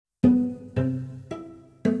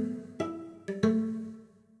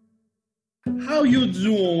How you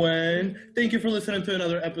doing? Thank you for listening to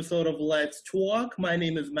another episode of Let's Talk. My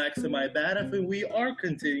name is Maxim Ibanov, and we are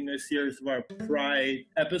continuing a series of our Pride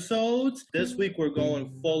episodes. This week we're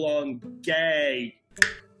going full-on gay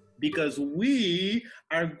because we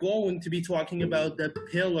are going to be talking about the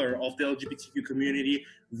pillar of the LGBTQ community,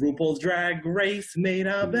 RuPaul's Drag Race made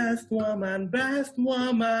our best woman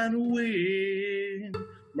win.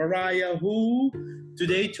 Mariah who?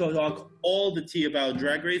 Today, to talk all the tea about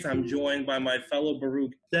Drag Race, I'm joined by my fellow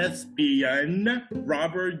Baruch thespian,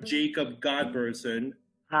 Robert Jacob Godperson.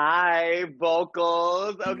 Hi,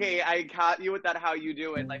 vocals. Okay, I caught you with that how you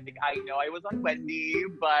do it. Like, I know I was on Wendy,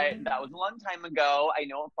 but that was a long time ago. I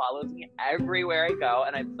know it follows me everywhere I go,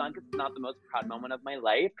 and I've sunk it's not the most proud moment of my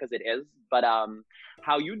life, because it is, but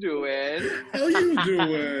how you doing? How you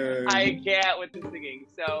doing? I can't with the singing.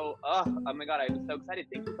 So, oh my God, I'm so excited.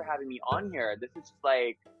 Thank you for having me on here. This is just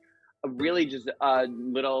like really just a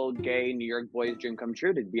little gay New York boys' dream come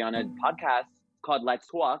true to be on a podcast called Let's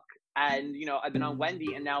Talk. And, you know, I've been on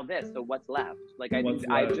Wendy and now this, so what's left? Like, I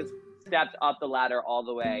just stepped up the ladder all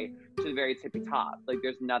the way to the very tippy top. Like,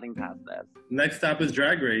 there's nothing past this. Next stop is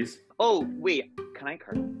Drag Race. Oh, wait, can I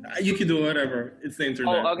curse? You can do whatever. It's the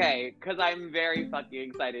internet. Oh, okay, because I'm very fucking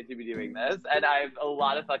excited to be doing this, and I have a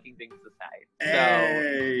lot of fucking things to say.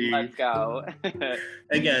 Hey. So, let's go.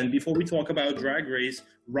 Again, before we talk about Drag Race,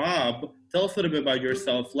 Rob, tell us a little bit about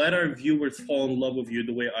yourself. Let our viewers fall in love with you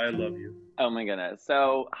the way I love you. Oh my goodness.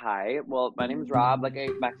 So, hi. Well, my name is Rob, like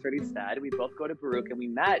Max already said. We both go to Baruch, and we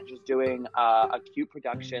met just doing a cute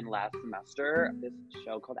production last semester, this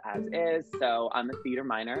show called As Is. So, I'm a theater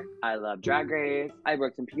minor. I love Drag Race. I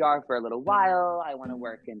worked in PR for a little while. I want to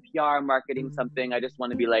work in PR, marketing something. I just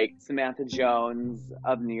want to be like Samantha Jones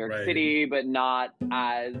of New York City, but not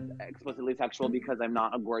as explicitly sexual because I'm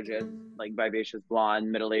not a gorgeous, like vivacious,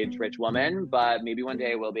 blonde, middle-aged, rich woman, but maybe one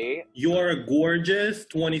day I will be. You're a gorgeous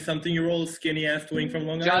 20-something-year-old skinny-ass twink from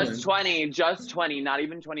Long Island. Just 20, not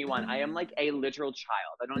even 21. I am like a literal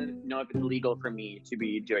child. I don't know if it's legal for me to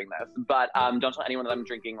be doing this, but don't tell anyone that I'm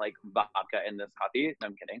drinking like vodka in this coffee. No,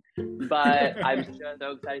 I'm kidding. But I'm just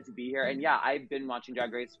so excited to be here. And yeah, I've been watching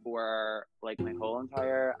Drag Race for like my whole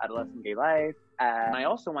entire adolescent gay life. And I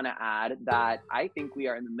also want to add that I think we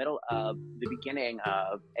are in the middle of the beginning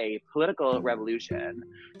of a political revolution,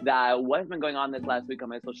 that what's been going on this last week on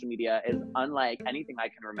my social media is unlike anything I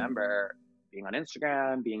can remember being on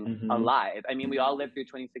Instagram, being alive. I mean, we all lived through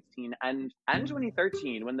 2016 and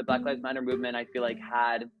 2013 when the Black Lives Matter movement, I feel like,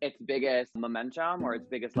 had its biggest momentum or its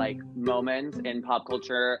biggest like moment in pop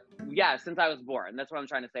culture. Yeah, since I was born. That's what I'm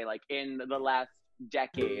trying to say. Like in the last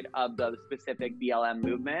decade of the specific BLM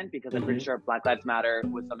movement, because I'm pretty sure Black Lives Matter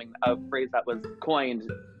was a phrase that was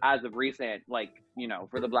coined as of recent, like, you know,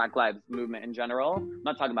 for the Black Lives movement in general. I'm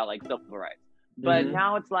not talking about like civil rights. But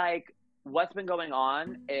now it's like, what's been going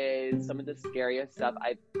on is some of the scariest stuff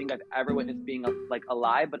I think I've ever witnessed being like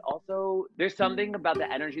alive, but also there's something about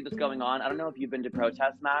the energy that's going on. I don't know if you've been to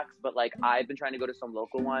protests, Max, but like I've been trying to go to some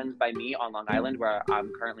local ones by me on Long Island where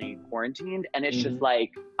I'm currently quarantined. And it's just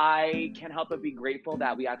like, I can't help but be grateful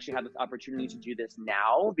that we actually have this opportunity to do this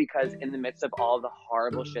now, because in the midst of all the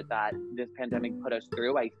horrible shit that this pandemic put us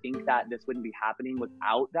through, I think that this wouldn't be happening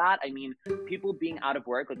without that. I mean, people being out of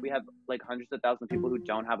work, like we have like hundreds of thousands of people who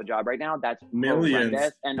don't have a job right now. That's millions.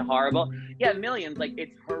 Horrendous and horrible. Yeah, millions. Like,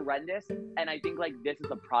 it's horrendous. And I think, like, this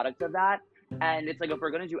is a product of that. And it's like, if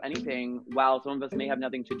we're going to do anything, while some of us may have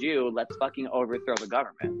nothing to do, let's fucking overthrow the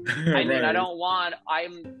government. I mean, I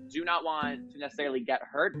do not want to necessarily get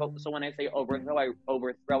hurt, but so when I say overthrow,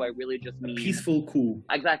 I really just mean peaceful coup.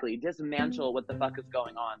 Exactly. Dismantle what the fuck is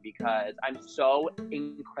going on, because I'm so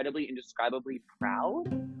incredibly, indescribably proud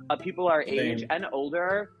of people our age and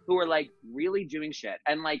older who are like really doing shit.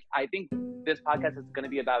 And like, I think this podcast is going to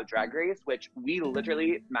be about Drag Race, which we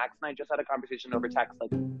literally, Max and I just had a conversation over text,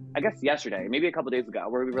 like, I guess yesterday, maybe a couple days ago,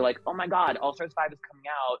 where we were like, oh my God, All Stars 5 is coming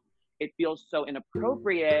out. It feels so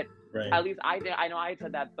inappropriate. Right. At least I know I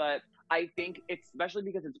said that, but I think it's especially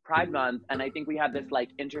because it's Pride Month, and I think we have this like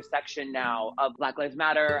intersection now of Black Lives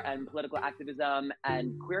Matter and political activism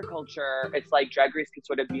and queer culture. It's like Drag Race could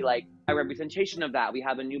sort of be like a representation of that. We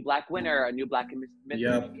have a new Black winner, a new Black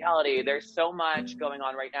reality. There's so much going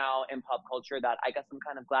on right now in pop culture that I guess I'm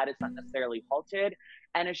kind of glad it's not necessarily halted.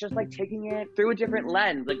 And it's just like taking it through a different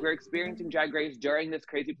lens. Like, we're experiencing Drag Race during this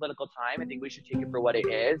crazy political time. I think we should take it for what it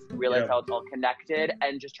is, realize how it's all connected,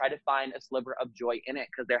 and just try to find a sliver of joy in it,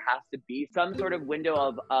 because there has to be some sort of window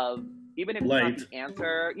of even if it's light. not the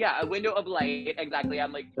answer, a window of light, exactly.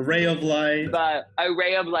 I'm like A ray of light. but a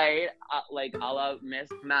ray of light, like a la Miss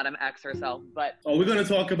Madam X herself. But we're gonna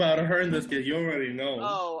talk about her in this case. You already know.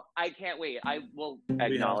 Oh, I can't wait. I will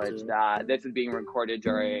acknowledge that this is being recorded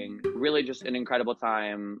during really just an incredible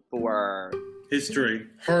time for history.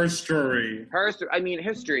 Her story.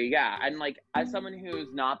 History, yeah. And like, as someone who's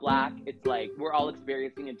not Black, it's like we're all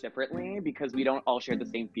experiencing it differently because we don't all share the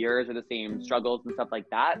same fears or the same struggles and stuff like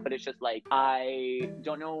that. But it's just like, I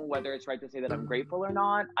don't know whether it's right to say that I'm grateful or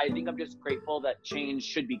not. I think I'm just grateful that change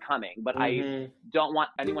should be coming. But I don't want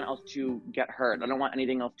anyone else to get hurt. I don't want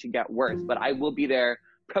anything else to get worse. But I will be there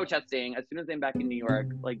protesting as soon as I'm back in New York,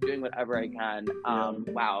 like doing whatever I can.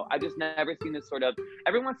 Wow, I've just never seen this sort of.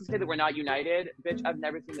 Everyone wants to say that we're not united, bitch. I've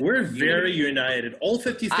never seen this. We're very united. All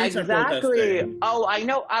 50 states are protesting. Oh, I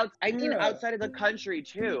know. Outside of the country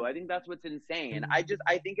too. I think that's what's insane. I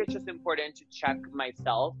think it's just important to check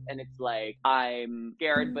myself, and it's like I'm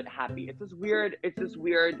scared but happy. It's this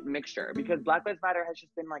weird mixture because Black Lives Matter has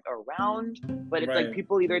just been like around, but it's like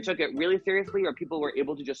people either took it really seriously or people were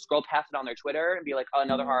able to just scroll past it on their Twitter and be like, oh,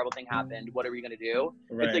 another horrible thing happened. What are we gonna do?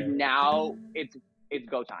 Right. It's like now it's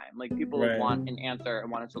go time. Like people want an answer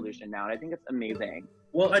and want a solution now, and I think it's amazing.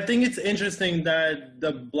 Well, I think it's interesting that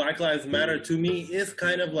the Black Lives Matter to me is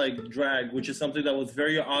kind of like drag, which is something that was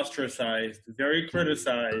very ostracized, very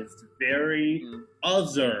criticized, very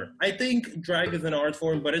other. I think drag is an art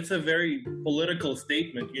form, but it's a very political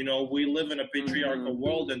statement. You know, we live in a patriarchal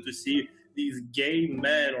world, and to see these gay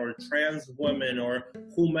men or trans women or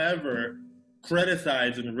whomever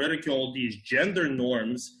criticize and ridicule these gender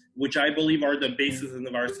norms, which I believe are the basis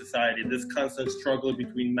of our society, this constant struggle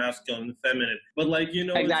between masculine and feminine. But like, you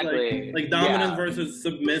know, it's like dominant versus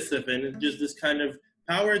submissive, and it's just this kind of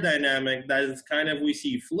power dynamic that is kind of, we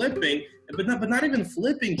see flipping, but not even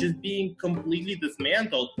flipping, just being completely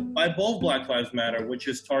dismantled by both Black Lives Matter, which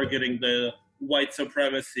is targeting the white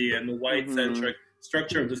supremacy and the white-centric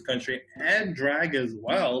structure of this country, and drag as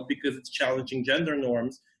well, because it's challenging gender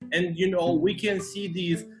norms. And, you know, we can see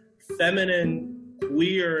these feminine,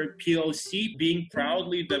 queer POC being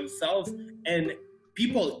proudly themselves and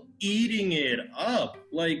people eating it up.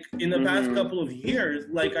 Like in the past couple of years,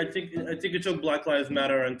 like I think it took Black Lives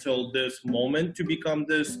Matter until this moment to become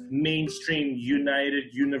this mainstream,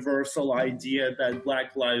 united, universal idea that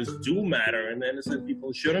Black lives do matter and innocent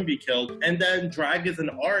people shouldn't be killed. And then drag is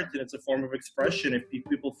an art and it's a form of expression. If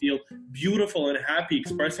people feel beautiful and happy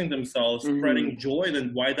expressing themselves, spreading joy,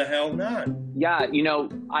 then why the hell not? Yeah, you know,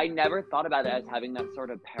 I never thought about it as having that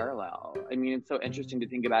sort of parallel. I mean, it's so interesting to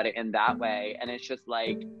think about it in that way. And it's just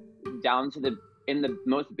like, down to in the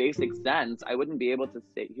most basic sense, I wouldn't be able to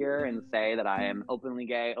sit here and say that I am openly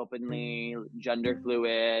gay, openly gender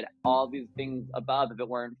fluid, all these things above if it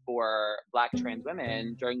weren't for Black trans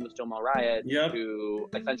women during the Stonewall riots who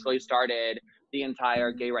essentially started the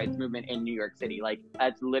entire gay rights movement in New York City. Like,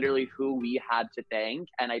 that's literally who we had to thank.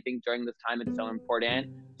 And I think during this time, it's so important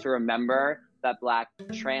to remember that Black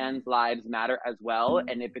trans lives matter as well.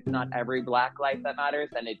 And if it's not every Black life that matters,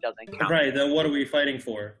 then it doesn't count. Right, then what are we fighting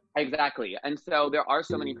for? Exactly. And so there are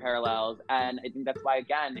so many parallels. And I think that's why,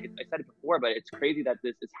 again, I said it before, but it's crazy that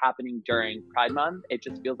this is happening during Pride Month. It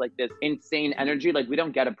just feels like this insane energy. Like, we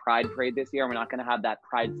don't get a Pride parade this year. We're not going to have that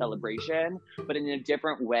Pride celebration. But in a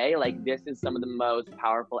different way, like, this is some of the most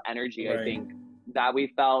powerful energy, I think, that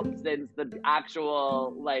we felt since the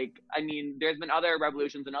actual, like, I mean, there's been other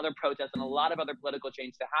revolutions and other protests and a lot of other political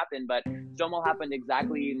change to happen, but Stonewall happened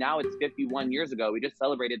exactly, now it's 51 years ago. We just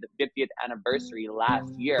celebrated the 50th anniversary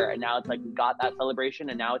last year, and now it's like we got that celebration,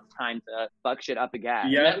 and now it's time to fuck shit up again.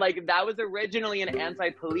 Yeah. That was originally an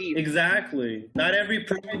anti-police. Exactly. Not every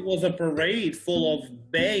parade was a parade full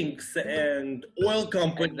of banks and oil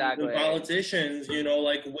companies and politicians, you know,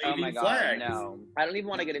 like waving flags. No. I don't even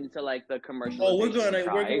want to get into like the commercial. We're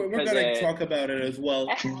gonna talk about it as well.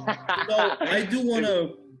 So I do want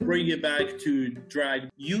to bring it back to drag.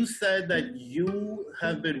 You said that you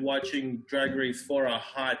have been watching Drag Race for a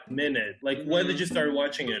hot minute. Like, when did you start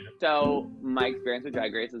watching it? So my experience with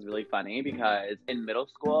Drag Race is really funny because in middle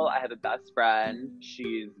school, I have a best friend.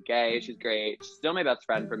 She's gay. She's great. She's still my best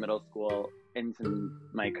friend from middle school into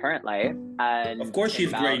my current life. And of course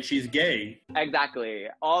she's great, she's gay. Exactly.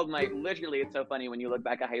 Literally, it's so funny when you look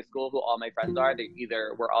back at high school, who all my friends are. They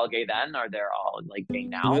either were all gay then or they're all like gay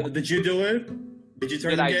now. Did you do it? Did you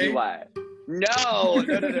turn gay? Did I do what? No.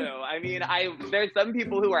 I mean, there's some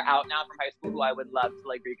people who are out now from high school who I would love to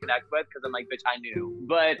like reconnect with because I'm like, bitch, I knew.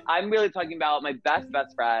 But I'm really talking about my best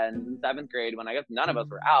friends in 7th grade when I guess none of us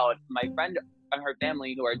were out. My friend and her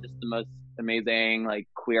family, who are just the most amazing, like,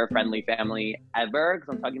 queer-friendly family ever.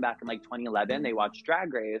 Because I'm talking back in, like, 2011, they watched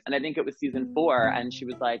Drag Race. And I think it was season 4. And she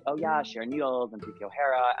was like, oh, yeah, Sharon Needles and Vicky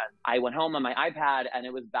O'Hara. And I went home on my iPad, and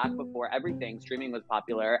it was back before everything. Streaming was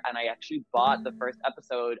popular. And I actually bought the first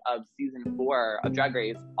episode of season 4 of Drag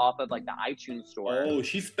Race off of, like, the iTunes store. Oh,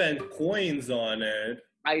 she spent coins on it.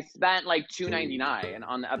 I spent like $2.99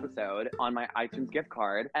 on the episode on my iTunes gift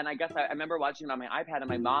card. And I guess I remember watching it on my iPad and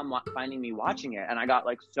my mom finding me watching it. And I got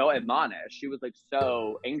like so admonished. She was like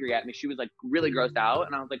so angry at me. She was like really grossed out.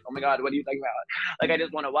 And I was like, oh my God, what are you talking about? Like, I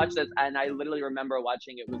just want to watch this. And I literally remember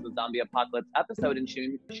watching it was a zombie apocalypse episode. And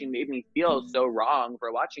she made me feel so wrong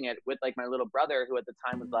for watching it with like my little brother, who at the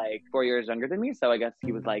time was like 4 years younger than me. So I guess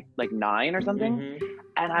he was like 9 or something. Mm-hmm.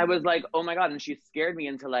 And I was like, oh my God. And she scared me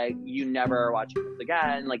into like, you never watching this again.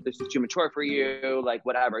 Like, this is too mature for you. Like,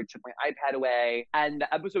 whatever. I took my iPad away. And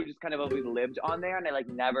the episode just kind of always lived on there. And I like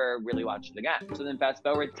never really watched it again. So then fast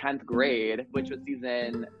forward 10th grade, which was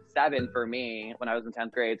season 7 for me when I was in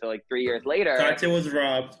 10th grade. So like 3 years later. Katya was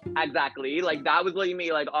robbed. Exactly. Like, that was like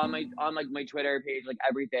me, like on like my Twitter page, like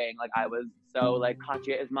everything. Like, I was so like,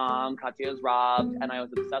 Katya is mom, Katya is robbed. And I was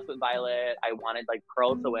obsessed with Violet. I wanted like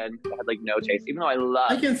Pearl to win. I had like no taste, even though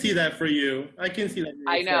I can see that for you. I can see that.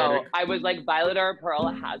 I know. I was like, Violet or Pearl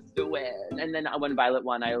has to win. And then when Violet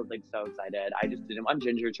won, I was like so excited. I just didn't want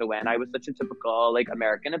Ginger to win. I was such a typical like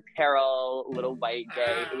American Apparel, little white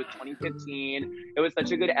gay. It was 2015. It was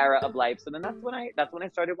such a good era of life. So then that's when I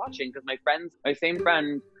started watching, because my same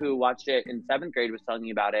friend who watched it in 7th grade was telling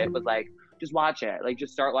me about it, was like, just watch it. Like,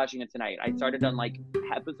 just start watching it tonight. I started on like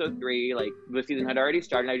episode 3, like the season had already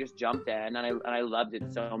started. I just jumped in and I loved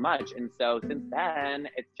it so much. And so since then,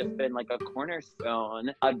 it's just been like a cornerstone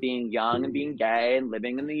of being young and being gay and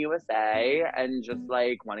living in the USA and just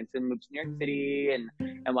like wanting to move to New York City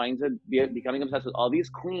and wanting to becoming obsessed with all these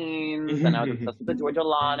queens. And I was obsessed with the Georgia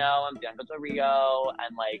Lano and Bianca Del Rio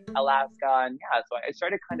and like Alaska. And yeah, so I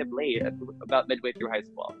started kind of late, about midway through high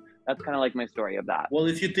school. That's kind of like my story of that. Well,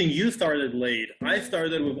 if you think you started late, I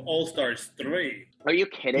started with All Stars 3. Are you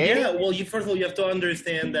kidding? Yeah, well, first of all, you have to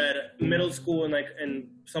understand that middle school and like in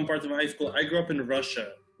some parts of high school, I grew up in Russia,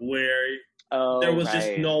 where there was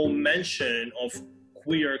just no mention of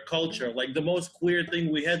queer culture. Like, the most queer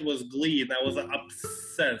thing we had was Glee, and I was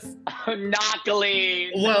obsessed. Not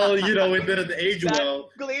Glee. Well, you know, it didn't age well.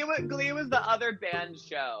 Glee was the other band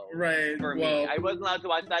show. Right. For me. I wasn't allowed to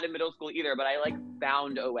watch that in middle school either, but I like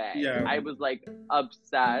found a way. Yeah. I was like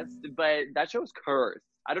obsessed, but that show was cursed.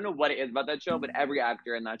 I don't know what it is about that show, but every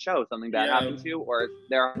actor in that show, something bad happened to, or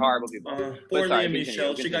they're horrible people. Poor Lea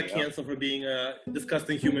Michele, she got canceled for being a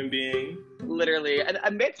disgusting human being. Literally. And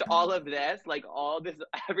amidst all of this, like all this,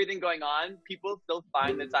 everything going on, people still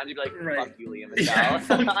find the time to be like, fuck you, Lea Michele. Yeah,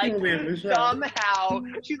 fuck like, you, Lea Michele. Somehow,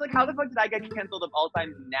 she's like, how the fuck did I get canceled of all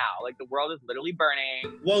times now? Like, the world is literally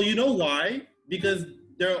burning. Well, you know why? Because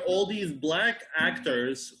there are all these black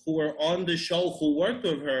actors who were on the show who worked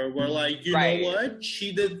with her were like, you know what?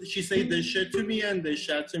 She said this shit to me and this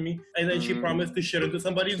shit to me, and then she promised to shit into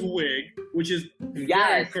somebody's wig, which is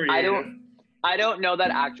very creative. I don't know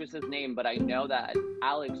that actress's name, but I know that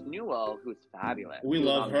Alex Newell, who's fabulous, we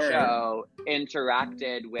love her, show,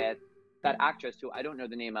 interacted with that actress who I don't know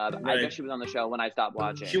the name of. Right. I guess she was on the show when I stopped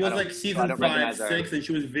watching. She was like season 5, 6, and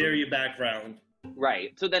she was very background.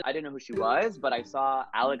 Right. So then I didn't know who she was, but I saw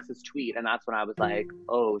Alex's tweet, and that's when I was like,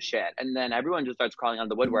 oh shit. And then everyone just starts crawling on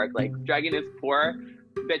the woodwork, like dragging this poor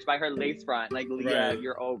bitch by her lace front, like, Leah,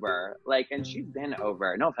 you're over. Like, and she's been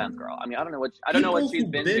over. No offense, girl. I mean, I don't know what she's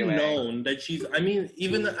been doing. Known that she's, I mean,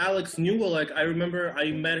 even Alex Newell, like, I remember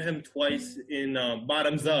I met him twice in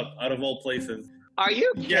Bottoms Up, out of all places. Are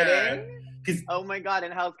you kidding? Yeah. Oh my God,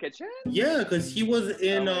 in Hell's Kitchen? Yeah, because he was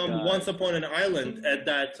in Once Upon an Island at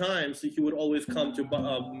that time, so he would always come to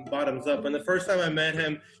Bottoms Up. And the first time I met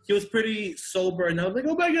him, he was pretty sober, and I was like,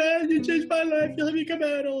 oh my God, you changed my life, you let me come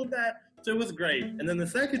out, all of that. So it was great. And then the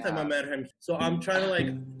second time I met him, so I'm trying to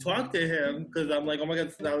like talk to him, because I'm like, oh my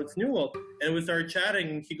God, now it's Newell. And we started chatting,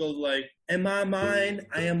 and he goes like, in my mind,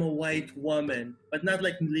 I am a white woman, but not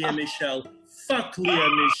like Lea Michele. Fuck Lea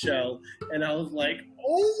Michele. And I was like,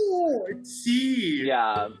 oh, see.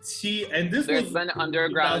 Yeah. See, and this There's was been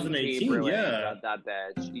underground 2018, about that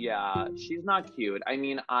bitch. Yeah, she's not cute. I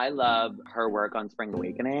mean, I love her work on Spring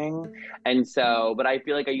Awakening. And so, but I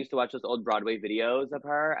feel like I used to watch those old Broadway videos of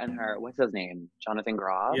her and her, what's his name? Jonathan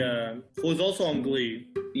Groff? Yeah. Who was also on Glee.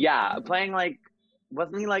 Yeah, playing like,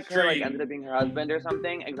 wasn't he like her, like ended up being her husband or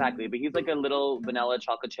something? Exactly. But he's like a little vanilla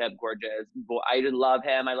chocolate chip, gorgeous. I love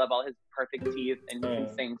him. I love all his perfect teeth, and he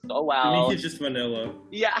can sing so well. I mean, he's just vanilla.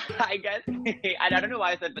 Yeah, I guess. I don't know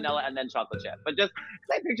why I said vanilla and then chocolate chip, but just because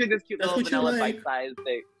I pictured this cute little vanilla bite-sized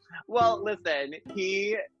thing. Well, listen,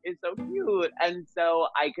 he is so cute. And so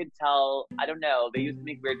I could tell, I don't know, they used to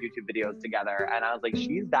make weird YouTube videos together. And I was like,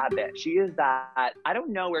 she's that bitch. She is that. I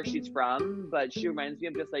don't know where she's from, but she reminds me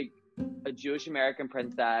of just like a Jewish American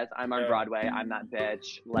princess. I'm on Broadway. I'm that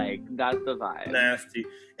bitch. Like, that's the vibe. Nasty.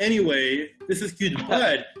 Anyway, this is cute.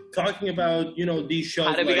 But talking about, these shows.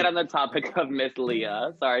 How did we get on the topic of Miss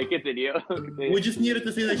Leah? Sorry, continue. We just needed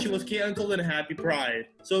to say that she was canceled and happy Pride.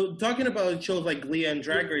 So talking about shows like Glee and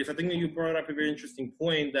Drag Race, I think that you brought up a very interesting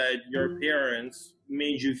point that your parents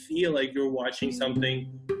made you feel like you're watching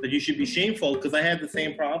something that you should be shameful, because I had the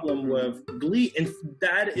same problem with Glee, and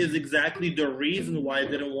that is exactly the reason why I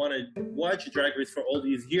didn't want to watch Drag Race for all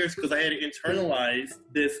these years, because I had internalized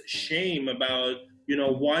this shame about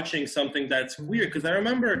watching something that's weird. Because I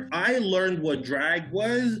remember I learned what drag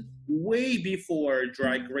was way before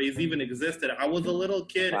Drag Race even existed. I was a little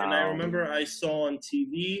kid, and I remember I saw on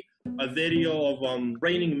TV a video of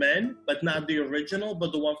Raining Men, but not the original,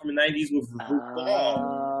 but the one from the 90s with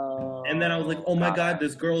RuPaul. And then I was like, oh my God,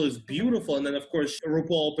 this girl is beautiful. And then, of course,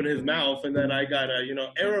 RuPaul opened his mouth, and then I got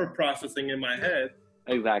error processing in my head.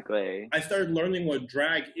 Exactly. I started learning what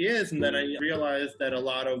drag is, and then I realized that a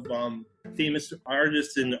lot of famous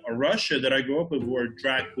artists in Russia that I grew up with were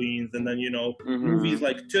drag queens, and then, movies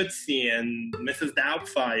like Tootsie and Mrs.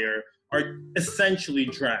 Doubtfire are essentially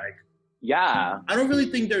drag. Yeah. I don't really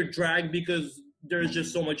think they're drag because there's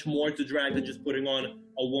just so much more to drag than just putting on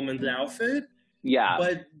a woman's outfit. Yeah.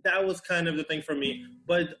 But that was kind of the thing for me.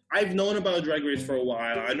 But I've known about Drag Race for a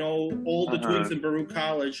while. I know all the twins in Baruch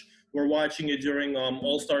College were watching it during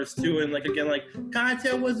All-Stars 2. And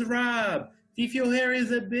Katya was robbed. Fifi O'Hare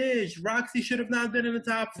is a bitch. Roxy should have not been in the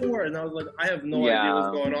top 4. And I was like, I have no idea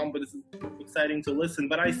what's going on, but this is exciting to listen.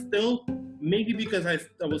 But I still, maybe because I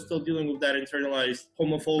was still dealing with that internalized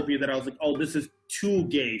homophobia, that I was like, oh, this is too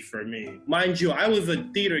gay for me. Mind you, I was a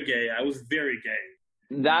theater gay. I was very gay.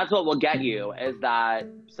 That's what will get you, is that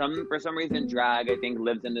for some reason drag, I think,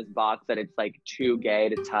 lives in this box that it's like too gay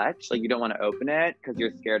to touch. Like, you don't want to open it because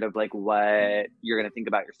you're scared of like what you're going to think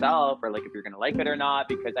about yourself, or like if you're going to like it or not.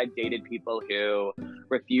 Because I've dated people who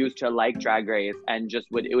refused to like Drag Race and just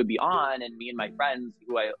it would be on, and me and my friends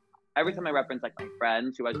every time I reference like my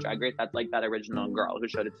friends who has Drag Race, that's like that original girl who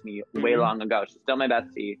showed it to me way long ago. She's still my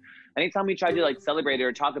bestie. Anytime we tried to like celebrate it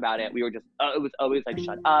or talk about it, we were just, it was always like,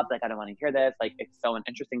 shut up. Like, I don't want to hear this. Like, it's so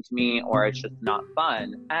uninteresting to me, or it's just not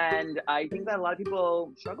fun. And I think that a lot of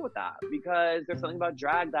people struggle with that because there's something about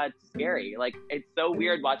drag that's scary. Like, it's so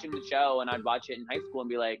weird watching the show, and I'd watch it in high school and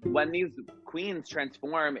be like, when these queens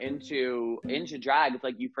transform into drag, it's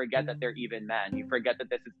like you forget that they're even men. You forget that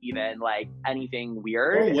this is even like anything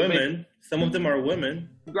weird. Or women. Some of them are women.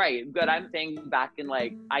 Right, but I'm saying back in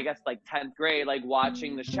like, I guess like 10th grade, like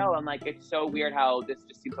watching the show, I'm like, it's so weird how this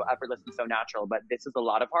just seems so effortless and so natural, but this is a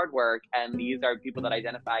lot of hard work, and these are people that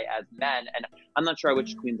identify as men, and I'm not sure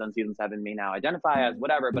which queens on season 7 may now identify as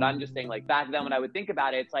whatever, but I'm just saying, like, back then when I would think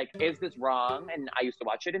about it, it's like, is this wrong? And I used to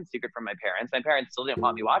watch it in secret from my parents. My parents still didn't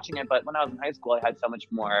want me watching it, but when I was in high school, I had so much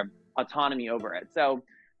more autonomy over it. So,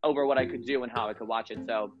 over what I could do and how I could watch it.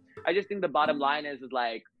 So I just think the bottom line is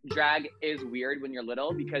like, drag is weird when you're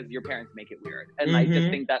little because your parents make it weird. And I just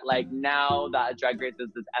think that like now that Drag Race is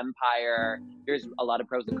this empire, there's a lot of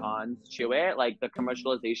pros and cons to it. Like, the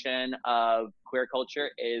commercialization of queer culture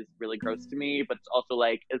is really gross to me, but it's also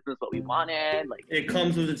like, is this what we wanted? Like, it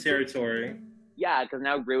comes with the territory. Yeah, because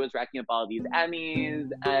now Rue is racking up all these Emmys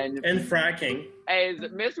and fracking. As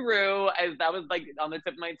Miss Rue, as that was like on the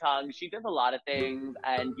tip of my tongue, she does a lot of things,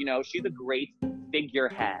 and she's a great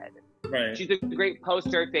figurehead. Right. She's a great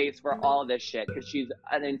poster face for all this shit because she's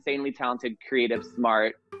an insanely talented, creative,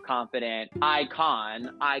 smart, confident icon,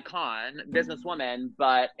 businesswoman.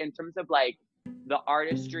 But in terms of like the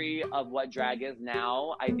artistry of what drag is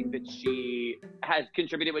now, I think that she has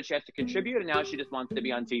contributed what she has to contribute, and now she just wants to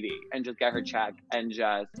be on TV and just get her check and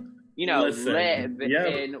just, live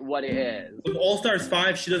in what it is. With All-Stars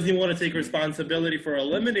 5, she doesn't even want to take responsibility for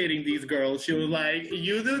eliminating these girls. She was like,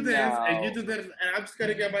 you do this, and you do this, and I'm just going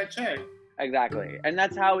to get my check. Exactly. And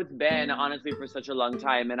that's how it's been, honestly, for such a long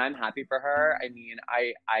time. And I'm happy for her. I mean,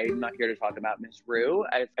 I'm not here to talk about Miss Rue,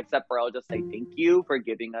 except for I'll just say thank you for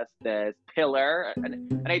giving us this pillar.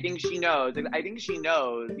 And I think she knows.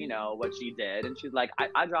 What she did. And she's like,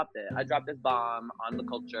 I dropped it. I dropped this bomb on the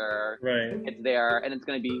culture. Right. It's there, and it's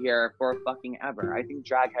going to be here for fucking ever. I think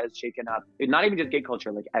drag has shaken up, not even just gay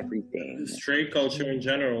culture, like everything. Straight culture in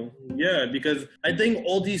general. Yeah, because I think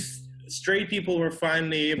all these straight people were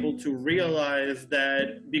finally able to realize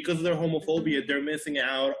that because of their homophobia, they're missing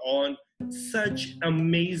out on such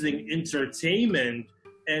amazing entertainment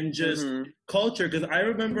and just culture. Because I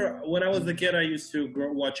remember when I was a kid, I used to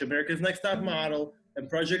watch America's Next Top Model and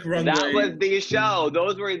Project Runway. That was the show.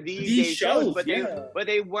 Those were these shows, but yeah. but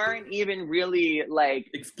they weren't even really like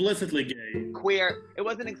explicitly gay. Queer. It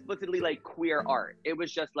wasn't explicitly like queer art. It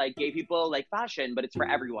was just like gay people like fashion, but it's for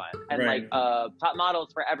everyone. And like top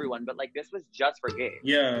models for everyone. But like this was just for gays.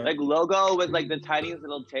 Yeah. Like Logo was like the tiniest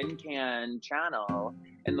little tin can channel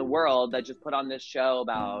in the world that just put on this show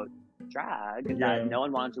about drag that no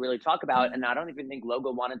one wanted to really talk about, and I don't even think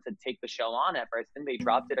Logo wanted to take the show on at first. I think they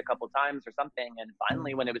dropped it a couple times or something, and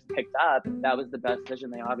finally when it was picked up, that was the best decision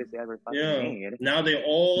they obviously ever fucking made. Now they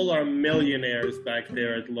all are millionaires back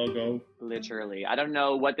there at Logo. Literally. I don't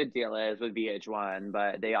know what the deal is with VH1,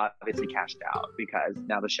 but they obviously cashed out because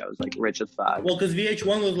now the show's like rich as fuck. Well, because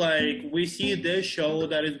VH1 was like, we see this show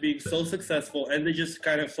that is being so successful, and they just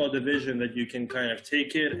kind of saw the vision that you can kind of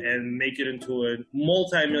take it and make it into a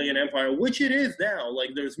multi-million empire, which it is now.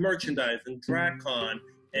 Like there's merchandise and DragCon,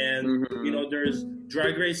 and you know, there's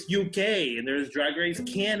Drag Race UK, and there's Drag Race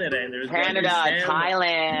Canada, and there's Canada,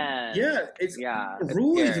 Thailand. Yeah,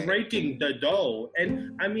 Ru is raking the dough.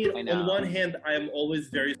 And I mean, on one hand, I'm always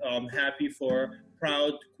very happy for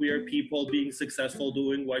proud queer people being successful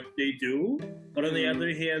doing what they do. But on the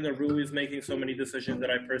other hand, Ru is making so many decisions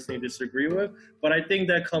that I personally disagree with. But I think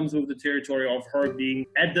that comes with the territory of her being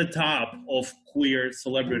at the top of queer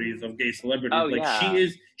celebrities, of gay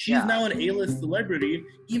celebrities. She's now an A-list celebrity,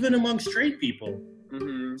 even among straight people.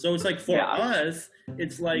 So it's like for us,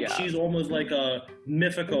 it's like she's almost like a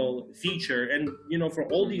mythical feature. And, you know, for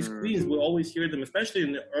all these queens, we always hear them, especially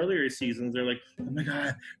in the earlier seasons, they're like, oh my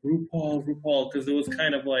God, RuPaul. Because it was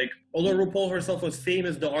kind of like, although RuPaul herself was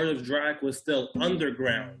famous, the art of drag was still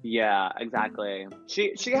underground. Yeah, exactly.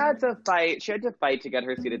 She had to fight. She had to fight to get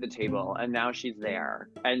her seat at the table. And now she's there.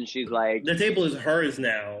 And she's like... The table is hers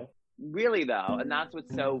now. Really though, and that's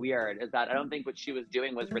what's so weird, is that I don't think what she was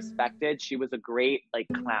doing was respected. She was a great like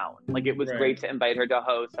clown. Like it was great to invite her to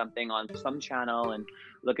host something on some channel and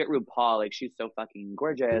look at RuPaul, like she's so fucking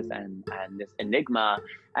gorgeous and this enigma.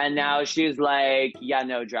 And now she's like, yeah,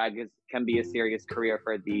 no, drag can be a serious career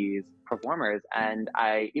for these performers. And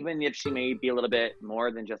even if she may be a little bit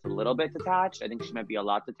more than just a little bit detached, I think she might be a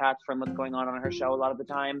lot detached from what's going on her show a lot of the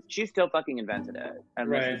time. She still fucking invented it.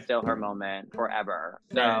 And this is still her moment forever.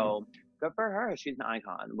 So good for her. She's an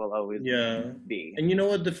icon. Will always be. And you know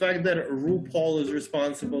what? The fact that RuPaul is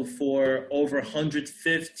responsible for over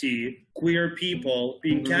 150 queer people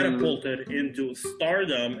being catapulted into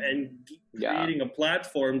stardom and creating a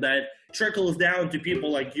platform that trickles down to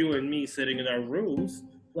people like you and me sitting in our rooms.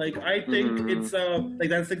 Like, I think it's, like,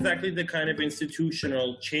 that's exactly the kind of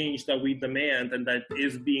institutional change that we demand and that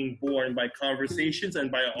is being born by conversations and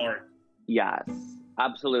by art. Yes,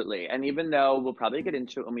 absolutely. And even though we'll probably get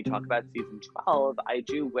into it when we talk about season 12, I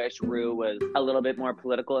do wish Ru was a little bit more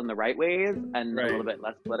political in the right ways and a little bit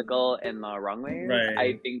less political in the wrong ways.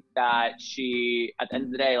 I think that she, at the end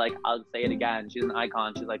of the day, like, I'll say it again, she's an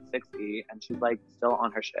icon. She's like 60 and she's like still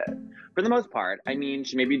on her shit for the most part. I mean,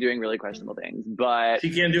 she may be doing really questionable things, but she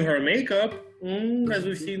can't do her makeup, as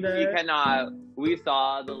we've seen that. She cannot. We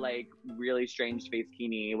saw the like really strange face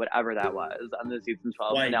kini, whatever that was, on the season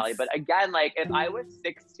 12 finale. But again, like if I was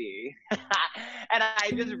 60 and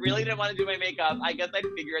I just really didn't want to do my makeup, I guess I'd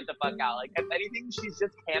figure it the fuck out. Like if anything, she's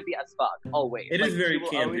just campy as fuck. Always. It is very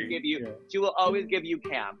campy. She will always give you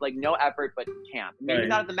camp. Like no effort, but camp. Maybe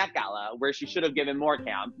not at the Met Gala where she should have given more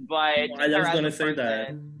camp. But I was gonna say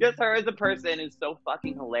that. Just her as a person is so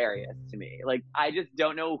fucking hilarious to me. Like I just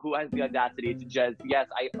don't know who has the audacity to just, yes,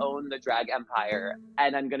 I own the drag empire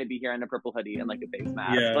and I'm gonna be here in a purple hoodie and like a face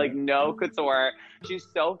mask. Like no couture. She's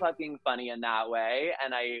so fucking funny in that way,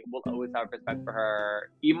 and I will always have respect for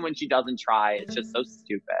her, even when she doesn't try. It's just so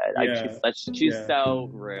stupid. Like she's so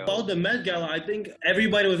rude. Well, the Met Gala, I think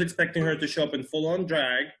everybody was expecting her to show up in full-on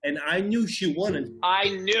drag, and I knew she wouldn't. I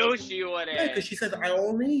knew she wouldn't. Yeah, because she said, I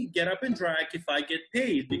only get up in drag if I get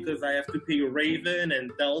paid, because I have to pay Raven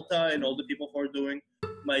and Delta and all the people who are doing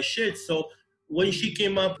my shit. So when she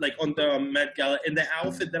came up like on the Met Gala in the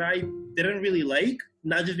outfit that I didn't really like,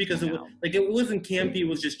 not just because it was like it wasn't campy, it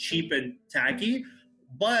was just cheap and tacky,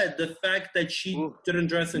 but the fact that she didn't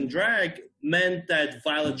dress in drag meant that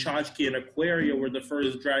Violet Chachki and Aquaria were the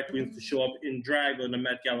first drag queens to show up in drag on the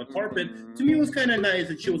Met Gala carpet. To me, it was kind of nice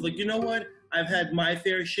that she was like, you know what? I've had my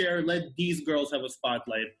fair share. Let these girls have a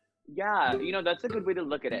spotlight. Yeah, that's a good way to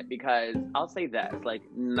look at it, because I'll say this, like,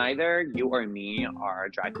 neither you or me are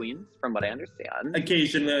drag queens, from what I understand.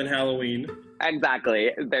 Occasionally on Halloween.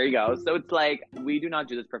 Exactly. There you go. So it's like, we do not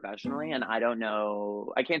do this professionally, and I don't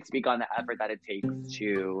know, I can't speak on the effort that it takes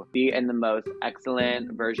to be in the most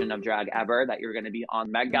excellent version of drag ever, that you're going to be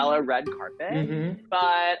on Met Gala red carpet. Mm-hmm.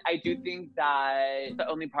 But I do think that the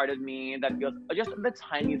only part of me that feels just the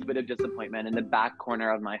tiniest bit of disappointment in the back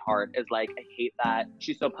corner of my heart is like, I hate that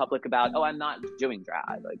she's so public about, oh, I'm not doing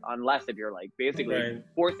drag, like, unless if you're like basically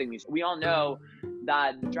forcing me. We all know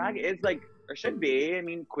that drag is like, or should be, I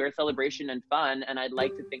mean, queer celebration and fun, and I'd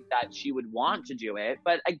like to think that she would want to do it.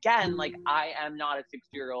 But again, like, I am not a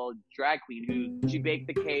 60-year-old drag queen she baked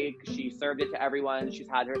the cake, she served it to everyone, she's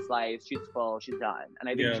had her slice, she's full, she's done. And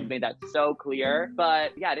I think she's made that so clear.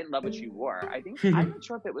 But yeah, I didn't love what she wore. I think, I'm not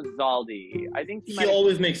sure if it was Zaldi. I think she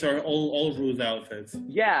always makes her all Ru's outfits.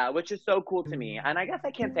 Yeah, which is so cool to me. And I guess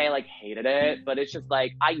I can't say I like hated it, but it's just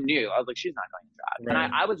like, I was like, she's not going to drag.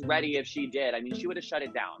 And I was ready if she did. I mean, she would have shut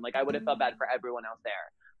it down. Like, I would have felt bad for everyone else there.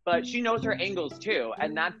 But she knows her angles too,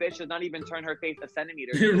 and that bitch does not even turn her face a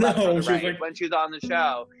centimeter to the left or the right when she's on the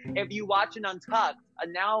show. If you watch an Untucked,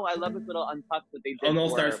 now I love this little Untucked that they did on All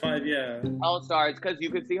Stars 5, All Stars, because you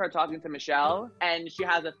could see her talking to Michelle, and she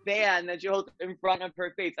has a fan that she holds in front of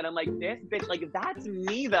her face, and I'm like, this bitch, like, that's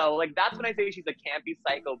me though. Like, that's when I say she's a campy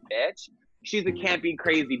psycho bitch. She's a campy,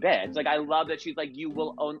 crazy bitch. Like, I love that she's like, you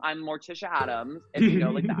will own, I'm Morticia Adams, if you know,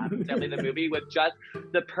 like, the Addams Family, the movie, with just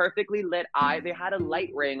the perfectly lit eye. They had a light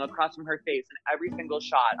ring across from her face in every single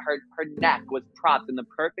shot. Her neck was propped in the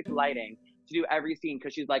perfect lighting to do every scene,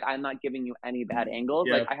 because she's like, I'm not giving you any bad angles.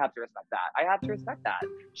 Like, I have to respect that.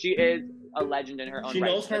 She is a legend in her own right. She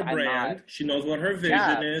knows her brand. She knows what her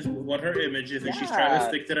vision is, what her image is, and she's trying to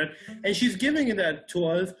stick to that. And she's giving that to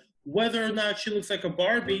us. Whether or not she looks like a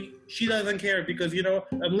Barbie, she doesn't care, because,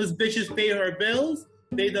 unless bitches pay her bills,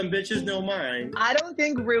 they them bitches know mine. I don't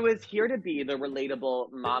think Ru is here to be the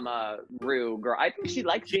relatable mama Ru girl. I think she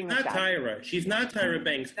likes being not Tyra. She's not Tyra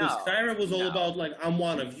Banks, because Tyra was all about, like, I'm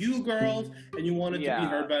one of you girls, and you wanted to be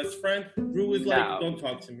her best friend. Ru is like, don't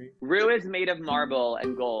talk to me. Ru is made of marble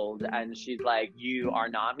and gold, and she's like, you are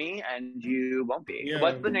not me, and you won't be. Yeah.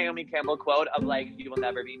 What's the Naomi Campbell quote of, like, you will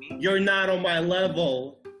never be me? You're not on my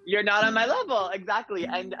level. You're not on my level, exactly.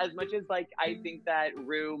 And as much as, like, I think that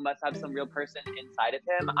Ru must have some real person inside of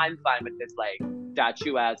him, I'm fine with this, like,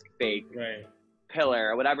 statuesque fake pillar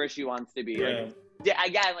or whatever she wants to be. Yeah. Like,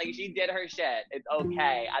 again, like, she did her shit. It's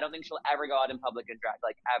okay. I don't think she'll ever go out in public and drag,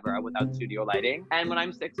 like, ever, without studio lighting. And when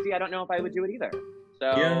I'm 60, I don't know if I would do it either.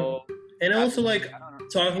 So... Yeah. And also, like,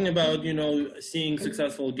 talking about, seeing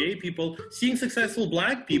successful gay people, seeing successful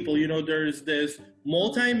black people, there's this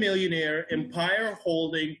multi-millionaire,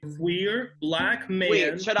 empire-holding, queer, black man.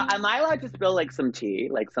 Wait, am I allowed to spill, like, some tea?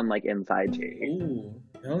 Like, some, like, inside tea? Ooh,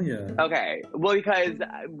 hell yeah. Okay. Well, because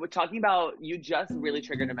we're talking about, you just really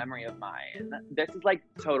triggered a memory of mine. This is, like,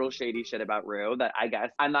 total shady shit about Ru that I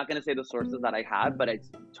guess, I'm not going to say the sources that I have, but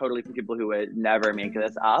it's totally from people who would never make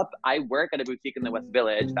this up. I work at a boutique in the West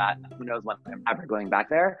Village that, who knows when I'm ever going back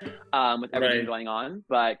there, with everything going on,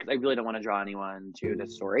 but, because I really don't want to draw anyone to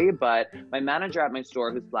this story, but my manager at my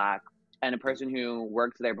store, who's black, and a person who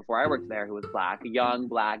worked there before I worked there, who was black, a young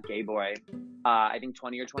black gay boy, I think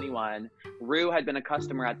 20 or 21. Ru had been a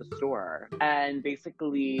customer at the store and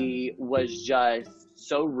basically was just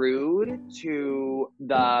so rude to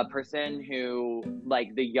the person who,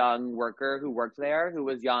 like, the young worker who worked there, who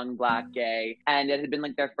was young, black, gay, and it had been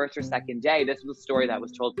like their first or second day. This was a story that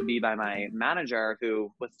was told to me by my manager,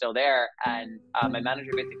 who was still there, and my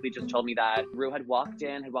manager basically just told me that Ru had walked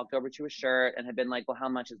over to a shirt and had been like, well, how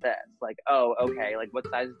much is this? Like, oh, okay, like, what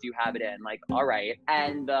sizes do you have it in? Like, all right.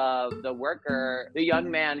 And the worker, the young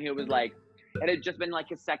man who was like, it had just been like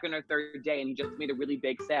his second or third day, and he just made a really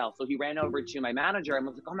big sale. So he ran over to my manager and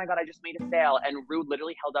was like, oh my God, I just made a sale. And Ru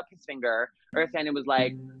literally held up his finger or his hand and was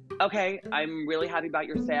like, okay, I'm really happy about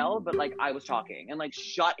your sale, but, like, I was talking, and, like,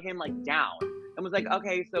 shut him, like, down. And was like,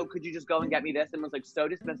 okay, so could you just go and get me this? And was, like, so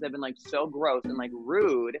dismissive and, like, so gross and, like,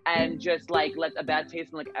 rude, and just, like, left a bad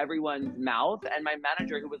taste in, like, everyone's mouth. And my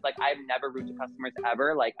manager, who was like, I've never rude to customers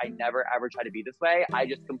ever, like, I never ever try to be this way, I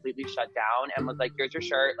just completely shut down and was like, here's your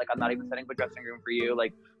shirt, like, I'm not even setting up a dressing room for you,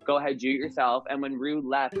 like, go ahead, do it yourself. And when Ru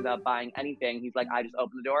left without buying anything, he's like, I just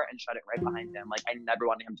opened the door and shut it right behind him. Like, I never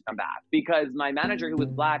wanted him to come back, because my manager, who was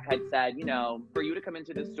black, had said, for you to come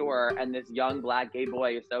into the store and this young black gay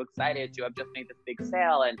boy is so excited to have just made this big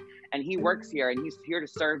sale, and he works here and he's here to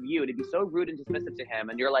serve you, to be so rude and dismissive to him,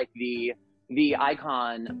 and you're like the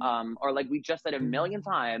icon, or, like we just said a million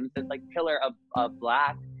times, this, like, pillar of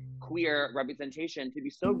black queer representation to be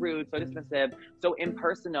so rude, so dismissive, so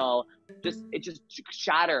impersonal. It just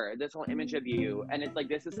shattered this whole image of you. And it's like,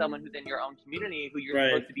 this is someone who's in your own community, who you're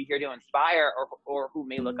supposed to be here to inspire, or who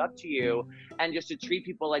may look up to you, and just to treat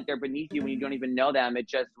people like they're beneath you when you don't even know them. It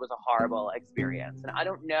just was a horrible experience. And I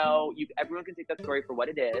don't know, everyone can take that story for what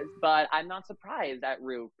it is, but I'm not surprised at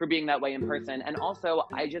Ru for being that way in person. And also,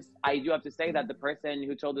 I do have to say that the person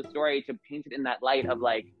who told the story, to paint it in that light of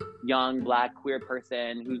like young Black queer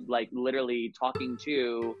person who's like literally talking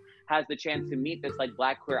to, has the chance to meet this like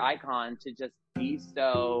Black queer icon, to just be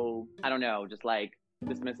so, I don't know, just like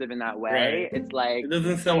dismissive in that way. It's like, it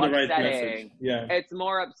doesn't sound the right message. Yeah, it's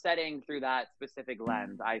more upsetting through that specific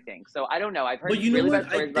lens, I think. So I don't know, I've heard but you really know bad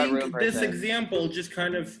what? stories I about Ru in think person. this example just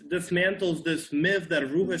kind of dismantles this myth that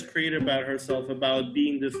Ru has created about herself, about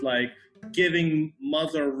being this like giving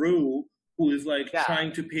mother Ru, who is like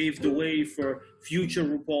trying to pave the way for future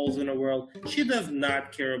RuPaul's in the world. She does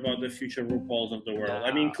not care about the future RuPaul's of the world. No.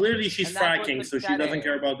 I mean, clearly she's fracking, so she doesn't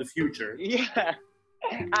care about the future. Yeah.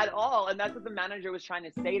 At all. And that's what the manager was trying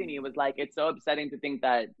to say to me. It was like, it's so upsetting to think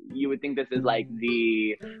that you would think this is like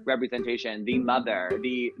the representation, the mother,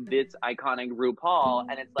 this iconic RuPaul,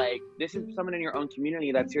 and it's like, this is someone in your own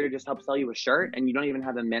community that's here to just help sell you a shirt, and you don't even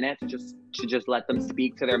have a minute to just let them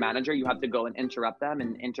speak to their manager. You have to go and interrupt them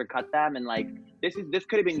and intercut them, and like, this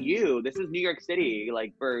could have been you. This is New York City,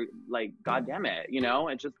 like, for like, God damn it, you know?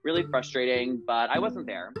 It's just really frustrating, but I wasn't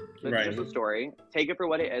there. It's just a story. Take it for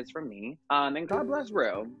what it is from me. And God bless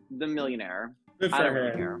Ru, the millionaire. Good for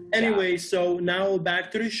her. Anyway, so now back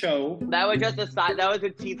to the show. That was just that was a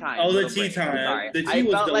tea time. Oh, the tea time. The tea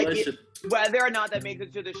was delicious. Whether or not that makes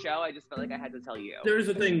it to the show, I just felt like I had to tell you. There's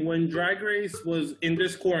the thing, when Drag Race was in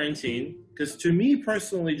this quarantine, because to me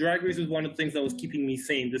personally, Drag Race was one of the things that was keeping me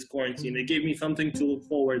sane this quarantine. It gave me something to look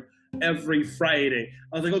forward every Friday.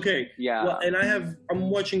 I was like, okay, well, and I'm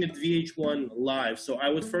watching it VH1 live, so I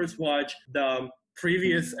would first watch the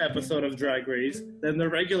previous episode of Drag Race, then the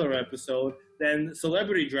regular episode, then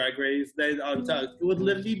Celebrity Drag Race, then Untucked. It would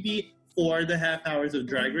literally be 4.5 hours of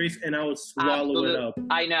Drag Race, and I would swallow it up.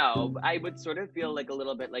 I know. I would sort of feel like a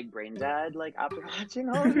little bit like brain dead, like after watching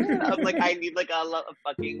all of it. I'm like, I need like a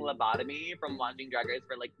fucking lobotomy from watching Drag Race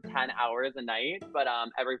for like 10 hours a night, but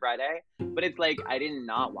every Friday. But it's like, I did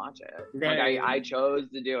not watch it. Right. Like I chose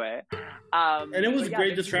to do it. And it was a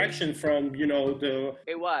great distraction from, you know,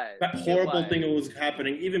 that horrible thing that was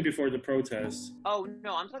happening even before the protests. Oh,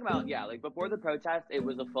 no, I'm talking about, like before the protest, it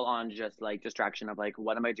was a full-on just like distraction of like,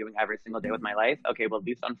 what am I doing every single day with my life? Okay, well, at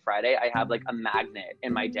least on Friday, I have like a magnet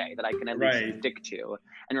in my day that I can at least stick to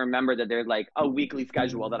and remember that there's like a weekly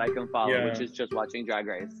schedule that I can follow, which is just watching Drag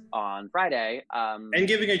Race on Friday. And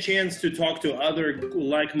giving a chance to talk to other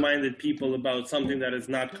like-minded people about something that is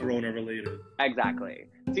not Corona related. Exactly.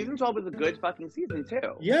 Season 12 was a good fucking season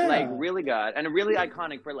too. Yeah. Like really good and really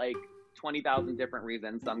iconic for like 20,000 different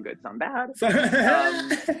reasons, some good, some bad.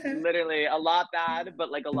 Literally a lot bad,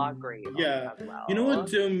 but like a lot great. Yeah. As well. You know what?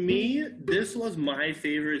 To me, this was my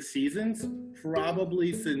favorite seasons,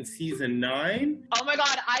 probably since season 9. Oh my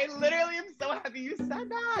God, I literally am so happy you said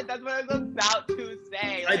that. That's what I was about to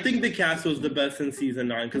say. Like, I think the cast was the best in season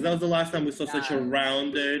 9 because that was the last time we saw such a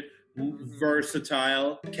rounded,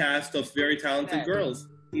 versatile cast of very talented girls.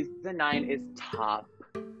 Season 9 is top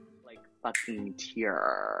fucking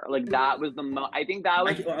tier. Like that was I think that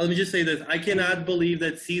was let me just say this. I cannot believe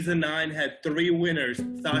that season 9 had 3 winners: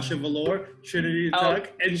 Sasha Velour, Trinity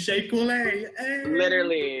Tuck, and Shea Coulee. Hey.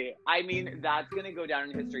 Literally. I mean, that's gonna go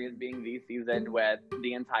down in history as being the season with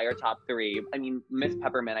the entire top 3. I mean, Miss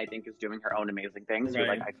Peppermint, I think, is doing her own amazing things. Right.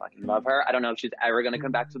 Like, I fucking love her. I don't know if she's ever gonna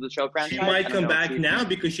come back to the show franchise. She might come back now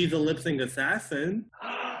because she's a lip sync assassin.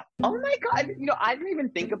 Oh my God. You know, I didn't even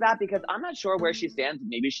think of that because I'm not sure where she stands.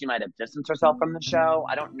 Maybe she might have distanced herself from the show.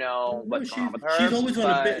 I don't know what's going on with her. She's always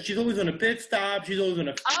on a pit stop. She's always on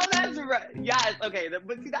a... Oh, that's right. Yes, okay.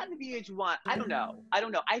 But see, that's VH1. I don't know. I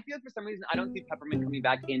feel like for some reason I don't see Peppermint coming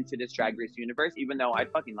back into this Drag Race universe, even though I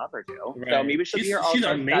fucking love her too. Right. So maybe she'll be here all She's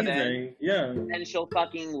amazing. Yeah. And she'll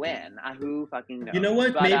fucking win. Who fucking knows? You know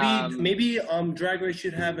what? But, maybe Drag Race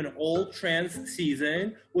should have an all trans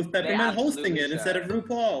season with Peppermint hosting it instead of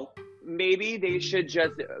RuPaul. Maybe they should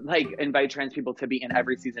just like invite trans people to be in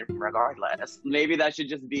every season regardless. Maybe that should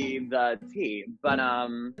just be the tea. But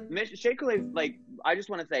Shea Coulee's like, I just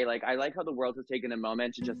want to say, like, I like how the world has taken a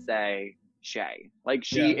moment to just say Shea. Like,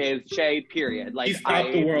 she is Shea, period. Like, she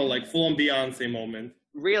stopped the world, like full on Beyonce moment.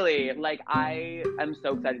 Really, like, I am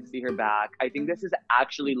so excited to see her back. I think this is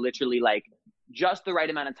actually literally like just the right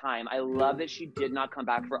amount of time. I love that she did not come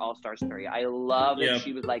back for All Stars 3. I love that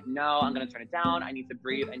she was like, no, I'm going to turn it down. I need to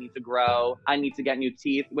breathe. I need to grow. I need to get new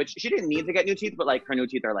teeth, which she didn't need to get new teeth, but like her new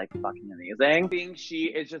teeth are like fucking amazing. I think she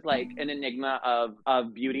is just like an enigma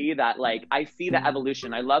of beauty that like, I see the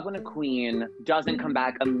evolution. I love when a queen doesn't come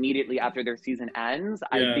back immediately after their season ends.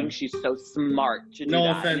 I think she's so smart to do that.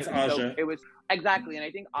 No offense, Aja. It was exactly, and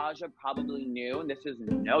I think Aja probably knew, and this is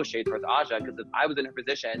no shade towards Aja, because if I was in her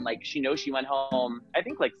position, like she knows she went home, I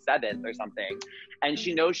think like 7th or something, and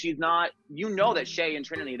she knows she's not, that Shay and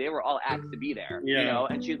Trinity, they were all asked to be there, you know,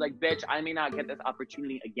 and she's like, bitch, I may not get this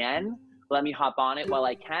opportunity again. Let me hop on it while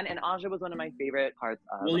I can. And Aja was one of my favorite parts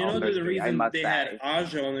of Well, you know, the reason they had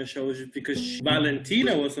Aja on the show is just because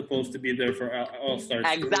Valentina was supposed to be there for All-Stars.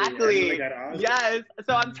 Exactly. Yes.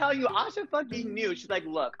 So I'm telling you, Aja fucking knew. She's like,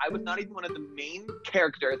 look, I was not even one of the main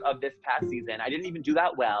characters of this past season. I didn't even do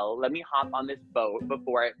that well. Let me hop on this boat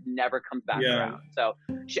before it never comes back around. So,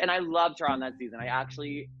 and I loved her on that season. I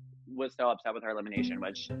actually was so upset with her elimination,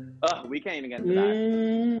 which we can't even get into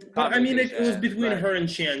that. But I mean, it was between her and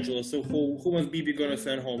Shangela. So who was BB gonna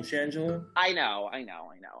send home? Shangela? I know.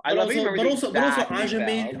 But also,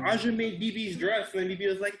 Aja made BB's dress, and BB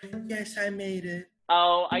was like, "Yes, I made it."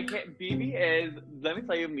 Oh, I can't. BB is. Let me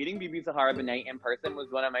tell you, meeting BB Sahara Benet in person was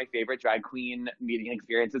one of my favorite drag queen meeting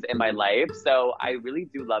experiences in my life. So I really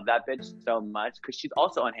do love that bitch so much because she's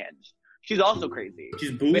also unhinged. She's also crazy.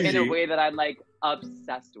 She's bougie. But in a way that I'm like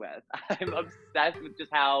obsessed with. I'm obsessed with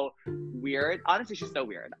just how weird. Honestly, she's so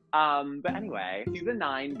weird. But anyway, season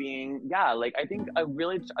 9 being, like I think a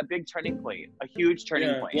big turning point. A huge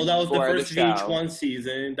turning point. Well, that was the first VH1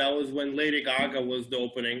 season. That was when Lady Gaga was the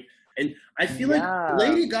opening. And I feel like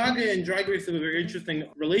Lady Gaga and Drag Race have a very interesting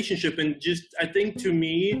relationship. And just, I think to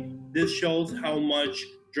me, this shows how much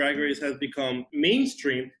Drag Race has become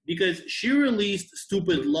mainstream because she released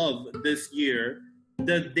Stupid Love this year,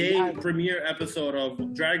 the day premiere episode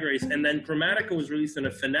of Drag Race, and then Chromatica was released in a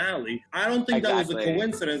finale. I don't think that was a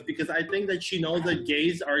coincidence because I think that she knows that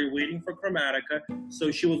gays are waiting for Chromatica,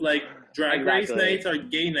 so she was like, Drag Race nights are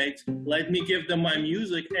gay nights, let me give them my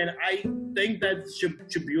music. And I think that's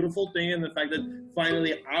a beautiful thing, and the fact that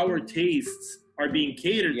finally our tastes are being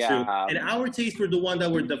catered to, and our tastes were the one that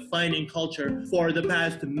were defining culture for the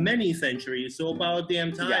past many centuries. So about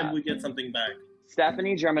damn time we get something back.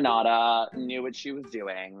 Stephanie Germanotta knew what she was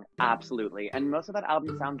doing, absolutely. And most of that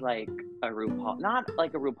album sounds like a RuPaul, not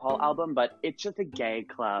like a RuPaul album, but it's just a gay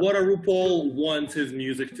club. What a RuPaul wants his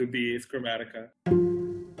music to be is Chromatica.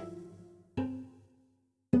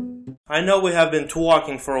 I know we have been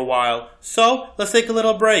talking for a while, so let's take a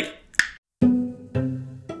little break.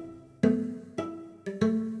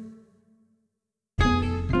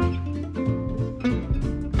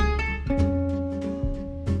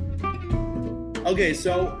 Okay,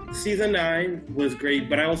 so season 9 was great,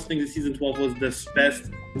 but I also think that season 12 was the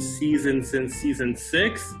best season since season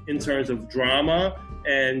 6 in terms of drama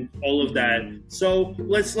and all of that. So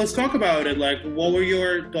let's talk about it. Like, what were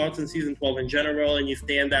your thoughts on season 12 in general? Any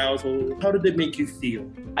standouts? How did it make you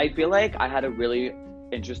feel? I feel like I had a really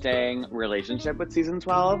interesting relationship with season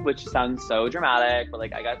 12, which sounds so dramatic, but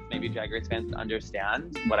like I guess maybe Drag Race fans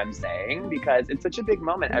understand what I'm saying because it's such a big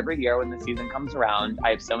moment every year when the season comes around. I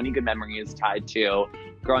have so many good memories tied to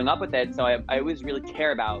growing up with it, so I always really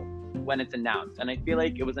care about when it's announced, and I feel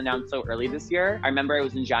like it was announced so early this year. I remember it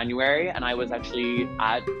was in January and I was actually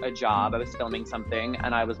at a job, I was filming something,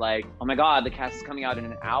 and I was like, oh my god, the cast is coming out in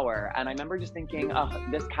an hour. And I remember just thinking, oh,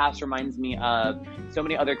 this cast reminds me of so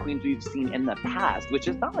many other queens we've seen in the past, which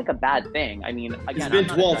is not like a bad thing. I mean, again, it's been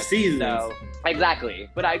 12 seasons. So, exactly.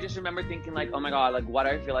 But I just remember thinking like, oh my god, like what,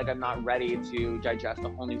 I feel like I'm not ready to digest a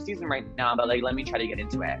whole new season right now, but like let me try to get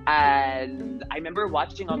into it. And I remember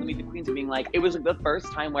watching all the Meet the Queens and being like, it was like the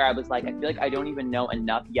first time where I was like, I feel like I don't even know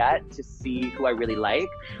enough yet to see who I really like.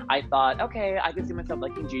 I thought, okay, I can see myself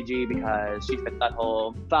liking Gigi because she fits that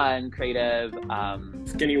whole fun, creative,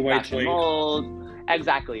 skinny white fashion mold.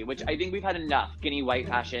 Exactly, which I think we've had enough skinny white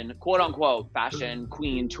fashion, quote unquote, fashion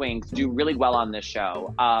queen twinks do really well on this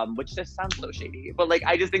show, which just sounds so shady. But like,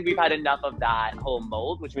 I just think we've had enough of that whole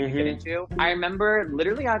mold, which we can get into. I remember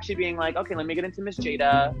literally actually being like, okay, let me get into Miss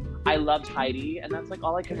Jada. I loved Heidi, and that's like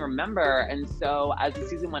all I can remember. And so as the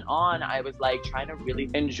season went on, I was like trying to really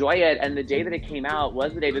enjoy it. And the day that it came out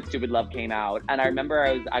was the day that Stupid Love came out. And I remember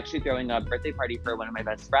I was actually throwing a birthday party for one of my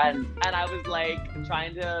best friends. And I was like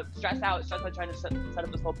trying to stress out trying to set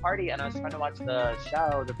up this whole party. And I was trying to watch the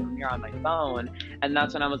show, the premiere on my phone. And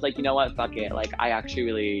that's when I was like, you know what, fuck it. Like, I actually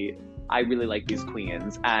really I really like these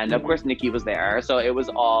queens. And of course, Nikki was there. So it was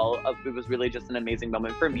really just an amazing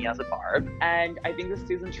moment for me as a Barb. And I think this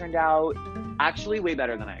season turned out actually way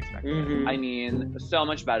better than I expected. I mean, so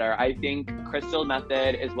much better. I think Crystal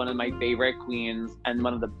Method is one of my favorite queens and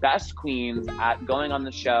one of the best queens at going on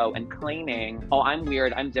the show and claiming, oh, I'm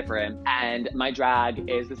weird, I'm different, and my drag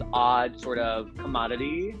is this odd sort of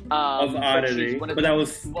commodity. Of oddity. But that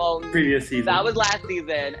was previous season. That was last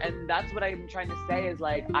season. And that's what I'm trying to say is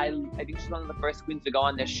like, I think she's one of the first queens to go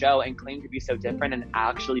on this show and claim to be so different and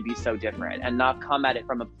actually be so different and not come at it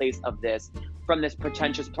from a place of from this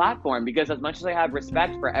pretentious platform. Because as much as I have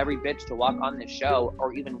respect for every bitch to walk on this show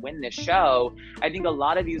or even win this show, I think a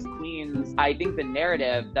lot of these queens, I think the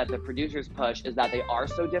narrative that the producers push is that they are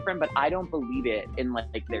so different, but I don't believe it in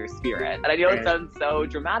like their spirit. And I know it sounds so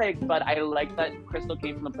dramatic, but I like that Crystal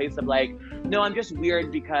came from a place of like, no, I'm just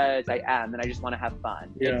weird because I am and I just want to have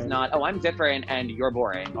fun. It's not, oh, I'm different and you're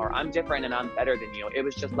boring, or I'm different and I'm better than you. It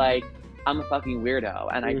was just like, I'm a fucking weirdo,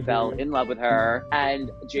 and I fell in love with her.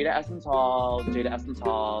 And Jada Essence Hall,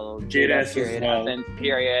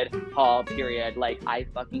 period. Like, I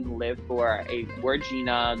fucking live for a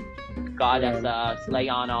Regina, goddessa,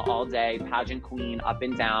 Slayana all day, pageant queen, up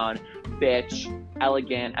and down, bitch,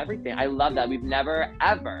 elegant, everything. I love that. We've never,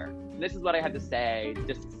 ever, this is what I have to say,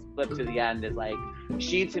 just flip to the end, is like,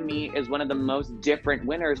 she to me is one of the most different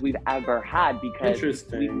winners we've ever had, because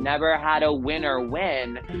we've never had a winner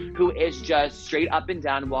win who is just straight up and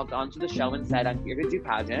down walked onto the show and said, I'm here to do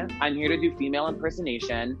pageant, I'm here to do female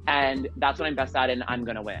impersonation, and that's what I'm best at and I'm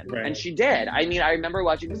gonna win. And she did. I mean, I remember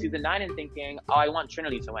watching season 9 and thinking, oh, I want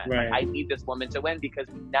Trinity to win. Like, I need this woman to win, because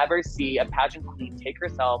we never see a pageant queen take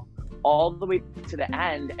herself all the way to the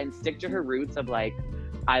end and stick to her roots of like,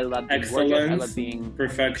 I love being gorgeous. I love being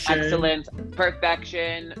excellence,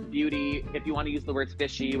 perfection, beauty. If you want to use the word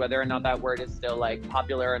fishy, whether or not that word is still like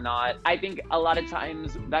popular or not, I think a lot of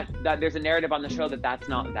times that there's a narrative on the show that that's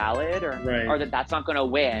not valid, or that that's not going to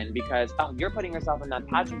win because you're putting yourself in that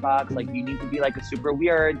pageant box. Like, you need to be like a super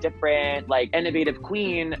weird, different, like innovative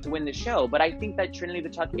queen to win the show. But I think that Trinity the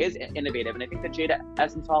Tuck is innovative, and I think that Jada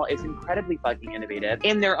Essence Hall is incredibly fucking innovative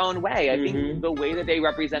in their own way. I think the way that they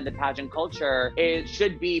represent the pageant culture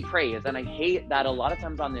should be praised, and I hate that a lot of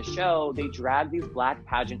times on this show they drag these black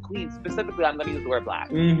pageant queens, specifically I'm going to use the word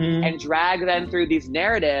black, and drag them through these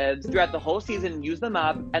narratives throughout the whole season, use them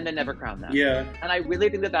up, and then never crown them. And I really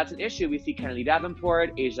think that that's an issue. We see Kennedy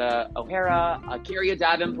Davenport, Asia O'Hara, Kyria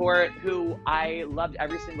Davenport, who I loved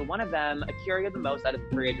every single one of them. Kyria the most out of the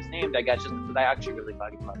three I just named, I guess, just because I actually really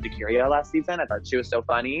fucking loved Kyria last season. I thought she was so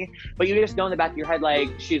funny, but you just know in the back of your head like,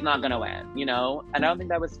 she's not gonna win, you know? And I don't think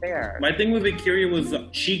that was fair. My thing with Kyria was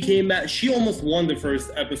she came back, she almost won the first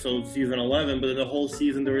episode, season 11, but in the whole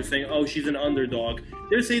season they were saying, oh, she's an underdog.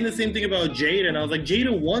 They're saying the same thing about Jada, and I was like,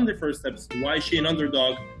 Jada won the first episode. Why is she an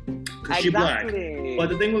underdog? Because she's black. But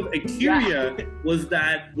the thing with Kyria was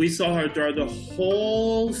that we saw her throughout the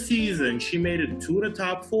whole season. She made it to the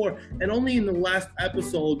top 4, and only in the last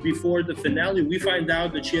episode before the finale we find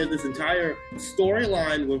out that she has this entire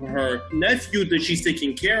storyline with her nephew that she's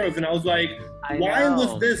taking care of, and I was like, why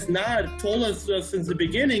was this not told us since the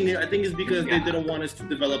beginning? I think it's because they didn't want us to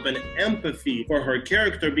develop an empathy for her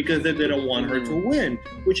character, because they didn't want her to win,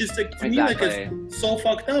 which is to me like it's so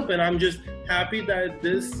fucked up. And I'm just happy that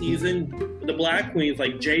this season the black queens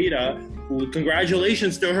like Jada, who,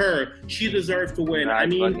 congratulations to her, she deserved to win. I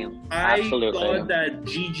mean, I thought that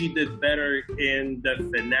Gigi did better in the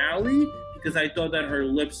finale, because I thought that her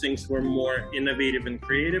lip syncs were more innovative and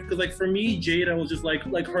creative. Because like for me, Jada was just like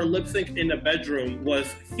her lip sync in the bedroom was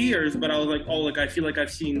fierce, but I was like, oh, like I feel like I've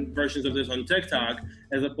seen versions of this on TikTok,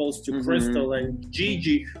 as opposed to Crystal and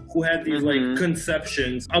Gigi, who had these like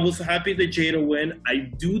conceptions. I was happy that Jada win. I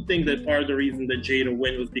do think that part of the reason that Jada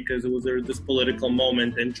win was because it was this political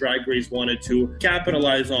moment, and Drag Race wanted to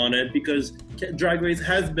capitalize on it, because Drag Race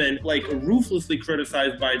has been like ruthlessly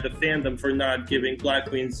criticized by the fandom for not giving black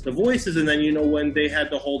queens the voices. And then, you know, when they had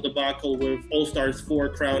the whole debacle with All Stars 4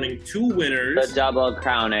 crowning 2 winners, the double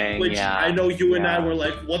crowning, which I know you and I were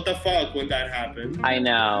like, what the fuck when that happened? I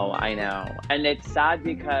know. And it's sad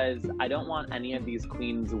because I don't want any of these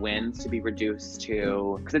queens' wins to be reduced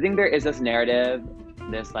to, because I think there is this narrative,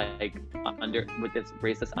 this like with this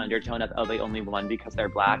racist undertone of, oh, they only won because they're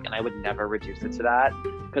black, and I would never reduce it to that,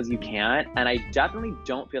 because you can't. And I definitely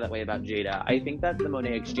don't feel that way about Jada. I think that the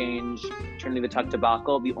Monet Exchange, Trinity the Tuck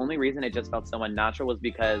debacle, the only reason it just felt so unnatural was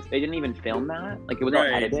because they didn't even film that. Like, it was all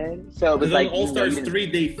edited. So it was like, on All Stars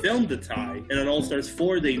 3 they filmed the tie, and on All Stars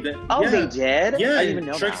 4 they did. Oh, they did? Yeah, I didn't even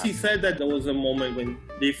know Trixie said that there was a moment when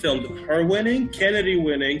they filmed her winning, Kennedy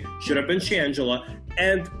winning, should have been Shangela,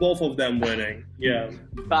 and both of them winning. Yeah.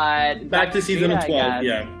 But Back to season 12,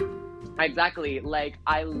 yeah. Exactly. Like,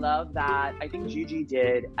 I love that. I think Gigi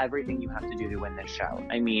did everything you have to do to win this show.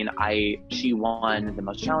 I mean, she won the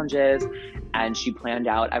most challenges and she planned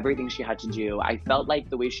out everything she had to do. I felt like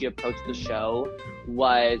the way she approached the show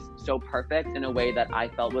was so perfect in a way that I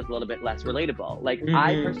felt was a little bit less relatable. Like,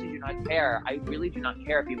 I personally do not care. I really do not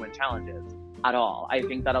care if you win challenges at all. I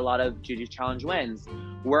think that a lot of Gigi's challenge wins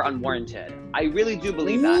were unwarranted. I really do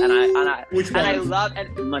believe that, and I love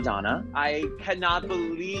Madonna. I cannot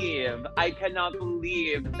believe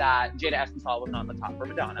that Jada Essence Hall was not on the top for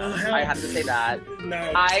Madonna. I have to say that.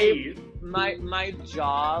 No, my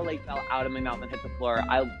jaw like fell out of my mouth and hit the floor.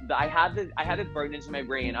 I had this burned into my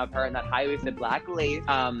brain of her in that high-waisted black lace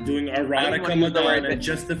doing erotica Madonna,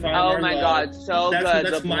 justifying oh her my love. God, so good.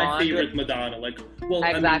 That's my favorite Madonna. Like, well,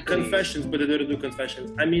 exactly. I mean, Confessions, but I didn't do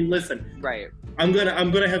Confessions. I mean, listen. Right. I'm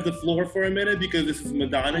gonna have the floor for a minute because this is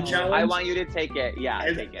Madonna challenge. I want you to take it. Yeah,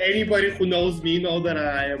 take it. Anybody who knows me know that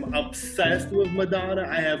I am obsessed with Madonna.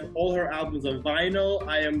 I have all her albums on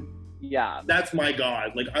vinyl. Yeah. That's my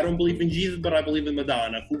God. Like, I don't believe in Jesus, but I believe in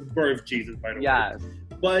Madonna, who birthed Jesus, by the way. Yes.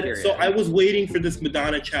 But so I was waiting for this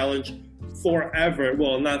Madonna challenge forever.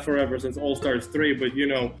 Well, not forever since All Stars 3, but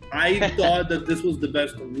I thought that this was the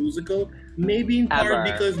best musical. Maybe in part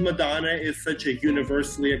because Madonna is such a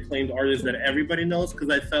universally acclaimed artist that everybody knows. Because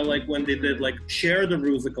I felt like when they did like Cher the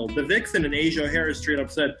musical, the Vixen and Asia O'Hara straight up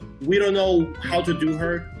said, we don't know how to do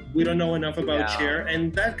her. We don't know enough about Cher.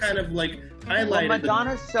 And that kind of like highlighted. Well,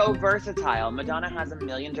 Madonna's so versatile. Madonna has a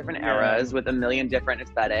million different eras with a million different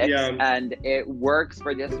aesthetics. And it works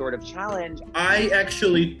for this sort of challenge. I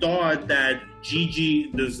actually thought that Gigi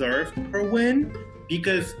deserved her win.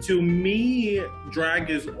 Because to me, drag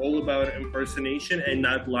is all about impersonation and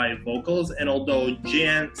not live vocals. And although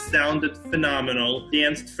Jan sounded phenomenal,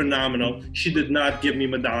 danced phenomenal, she did not give me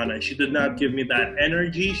Madonna. She did not give me that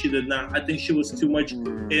energy. She did not. I think she was too much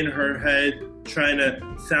in her head trying to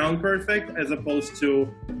sound perfect as opposed to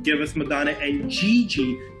give us Madonna. And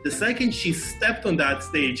Gigi, the second she stepped on that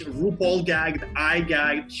stage, RuPaul gagged, I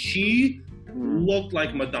gagged, she looked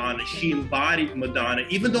like Madonna. She embodied Madonna,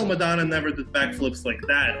 even though Madonna never did backflips like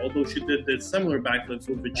that, although she did similar backflips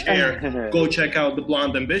with the chair. Go check out the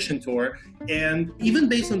Blonde Ambition tour. And even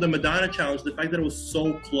based on the Madonna challenge, the fact that it was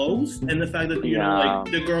so close and the fact that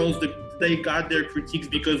like the girls, they got their critiques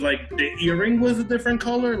because like the earring was a different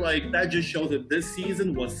color, like that just shows that this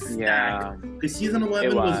season was stacked. Because season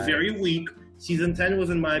 11 was very weak. Season 10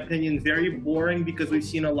 was, in my opinion, very boring because we've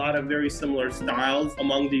seen a lot of very similar styles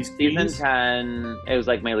among these queens. Season 10, it was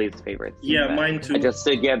like my least favorite season. Yeah, mine too. Just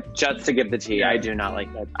to give the tea, I do not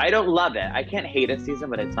like it. I don't love it. I can't hate a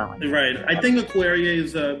season, but it's not like right. I think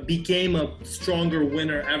Aquaria became a stronger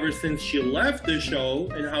winner ever since she left the show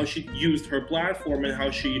and how she used her platform and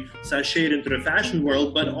how she sashayed into the fashion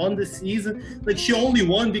world. But on the season, like she only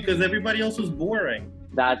won because everybody else was boring.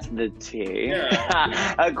 That's the tea.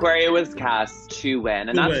 Aquaria was cast to win,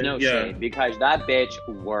 and that's no shade because that bitch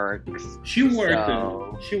works. She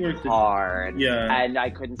worked hard. Yeah, and I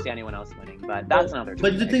couldn't see anyone else winning, but that's another.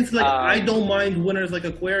 But the thing's like, I don't mind winners like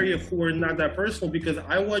Aquaria who are not that personal because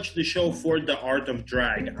I watch the show for the art of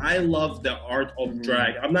drag. I love the art of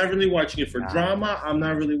drag. I'm not really watching it for drama. I'm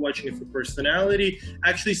not really watching it for personality.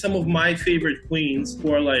 Actually, some of my favorite queens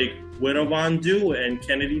who are like Widow Von Du and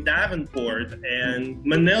Kennedy Davenport and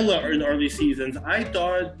Manila in early seasons, I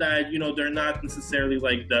thought that, they're not necessarily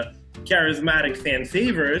like the charismatic fan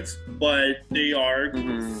favorites, but they are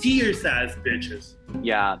fierce ass bitches.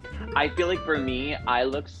 Yeah, I feel like for me, I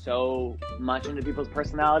look so much into people's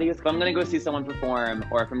personalities. If I'm gonna go see someone perform,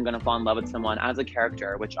 or if I'm gonna fall in love with someone as a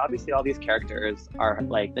character, which obviously all these characters are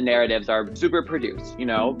like, the narratives are super produced,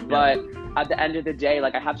 but at the end of the day,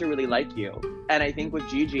 like I have to really like you. And I think with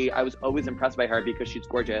Gigi, I was always impressed by her because she's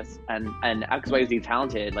gorgeous and XYZ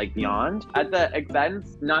talented, like beyond. At the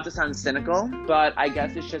expense, not to sound cynical, but I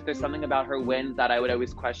guess it's just there's something about her wins that I would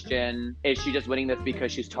always question, is she just winning this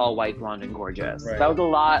because she's tall, white, blonde, and gorgeous? Right. That was a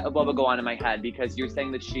lot of what would go on in my head because you're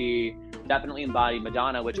saying that she definitely embodied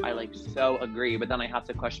Madonna, which I like so agree, but then I have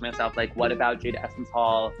to question myself, like what about Jada Essence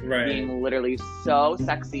Hall being literally so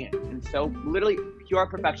sexy and so literally pure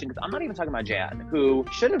perfection? Because I'm not even talking about Jan, who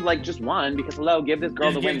should have like just won because hello, give this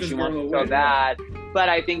girl the win. She wants so bad. But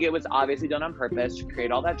I think it was obviously done on purpose to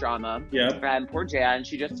create all that drama. And poor Jan,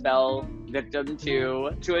 she just fell victim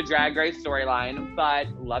to a drag race storyline. But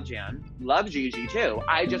love Jan, love Gigi too.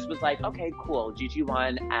 I just was like, okay, cool, Gigi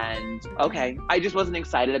won, and okay. I just wasn't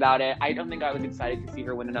excited about it. I don't think I was excited to see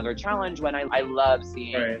her win another challenge when I love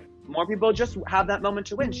seeing more people just have that moment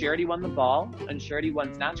to win. She already won the ball and she already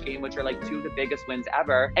won Snatch Game, which are like two of the biggest wins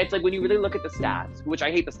ever. It's like when you really look at the stats, which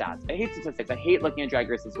I hate the stats. I hate statistics. I hate looking at Drag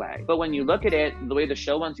Race this way. But when you look at it, the way the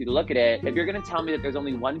show wants you to look at it, if you're going to tell me that there's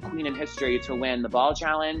only one queen in history to win the Ball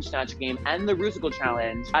Challenge, Snatch Game, and the Rusical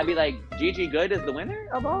Challenge, I'd be like, Gigi Good is the winner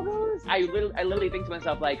of all those? I literally think to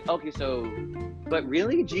myself like, okay, so... But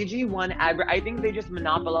really, Gigi won. I think they just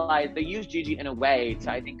monopolized. They used Gigi in a way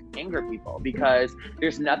to, I think, anger people because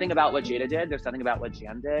there's nothing about what Jada did. There's nothing about what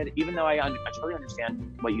Jan did. Even though I totally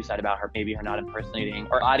understand what you said about her, maybe her not impersonating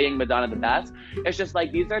or auditing Madonna the best. It's just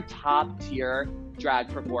like these are top tier drag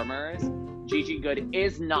performers. Gigi Good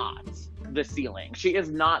is not the ceiling. She is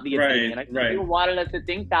not the epitome. And I think people wanted us to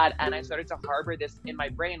think that, and I started to harbor this in my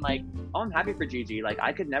brain, like, oh, I'm happy for Gigi. Like,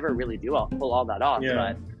 I could never really pull all that off,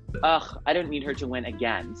 but. I don't need her to win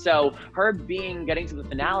again. So her getting to the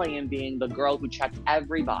finale and being the girl who checked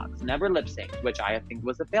every box, never lip synced, which I think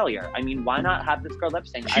was a failure. I mean, why not have this girl lip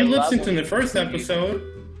sync? She lip synced in the first episode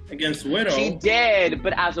against Widow. She did,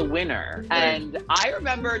 but as a winner. Right. And I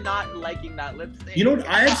remember not liking that lip sync. You know what?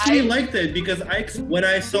 I actually liked it because when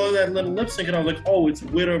I saw that little lip sync and I was like, oh, it's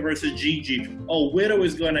Widow versus Gigi. Oh, Widow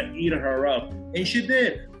is going to eat her up. And she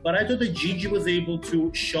did. But I thought that Gigi was able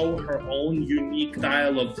to show her own unique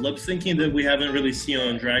style of lip syncing that we haven't really seen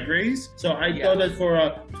on Drag Race. So I thought that for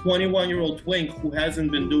a 21-year-old twink who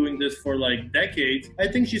hasn't been doing this for like decades, I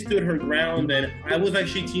think she stood her ground. And I was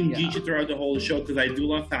actually Team Gigi throughout the whole show because I do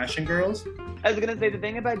love fashion girls. I was going to say, the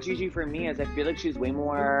thing about Gigi for me is I feel like she's way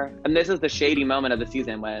more, and this is the shady moment of the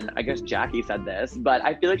season when I guess Jackie said this, but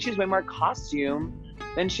I feel like she's way more costume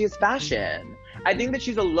than she is fashion. I think that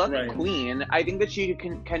she's a look queen. I think that she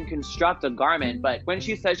can construct a garment, but when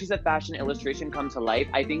she says she's a fashion illustration come to life,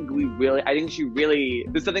 I think she really,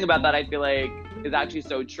 there's something about that I feel like is actually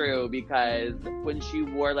so true because when she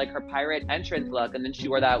wore like her pirate entrance look and then she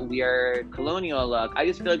wore that weird colonial look, I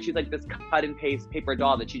just feel like she's like this cut and paste paper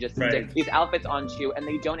doll that she just sticks these outfits onto and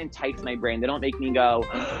they don't entice my brain. They don't make me go,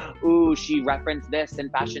 ooh, she referenced this in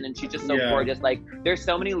fashion and she's just so gorgeous. Like there's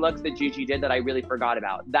so many looks that Gigi did that I really forgot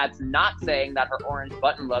about. That's not saying that her orange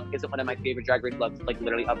button look isn't one of my favorite Drag Race looks, like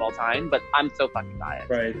literally of all time, but I'm so fucking biased.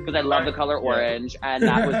 Right. Because I love the color orange and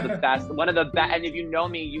that was the best, one of the best, and if you know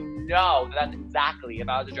me, you know that's exactly, if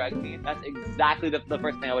I was a drag queen, that's exactly the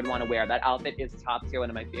first thing I would want to wear. That outfit is top tier, one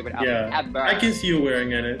of my favorite outfits ever. I can see you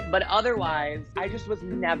wearing it. But otherwise, I just was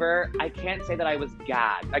never, I can't say that I was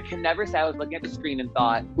gagged. I can never say I was looking at the screen and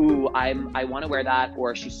thought, ooh, I want to wear that,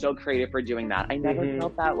 or she's so creative for doing that. I never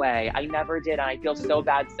felt that way. I never did, and I feel so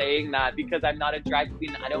bad saying that because I'm not a drag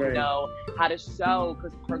queen. I don't know how to sew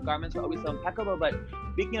because her garments are always so impeccable. But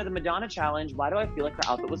speaking of the Madonna challenge, why do I feel like her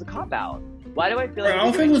outfit was a cop-out? Why do I feel like her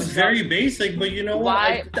outfit was very basic, but you know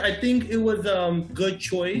what? I think it was a good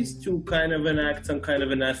choice to kind of enact some kind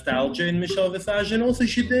of a nostalgia in Michelle Visage, and also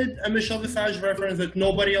she did a Michelle Visage reference that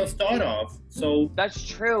nobody else thought of. So that's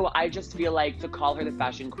true. I just feel like to call her the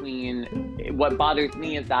fashion queen, what bothers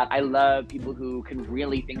me is that I love people who can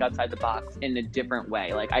really think outside the box in a different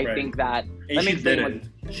way. Like I think that she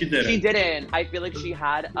didn't. I feel like she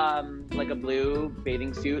had like a blue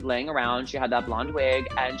bathing suit laying around. She had that blonde wig,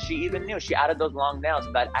 and she even knew she added those long nails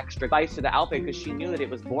for that extra spice to the outfit because she knew that it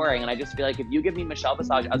was boring. And I just feel like if you give me Michelle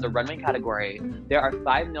Visage as a runway category, there are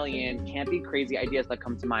 5 million campy, crazy ideas that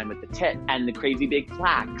come to mind with the tit and the crazy big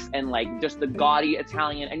plaques and like just the gaudy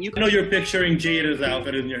Italian. And you know you're picturing Jada's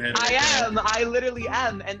outfit in your head. I literally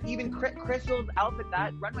am. And even Crystal's outfit,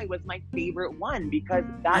 that runway was my favorite one because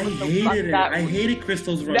that was the look that I hated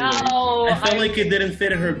Crystal's runway. No, I felt like it didn't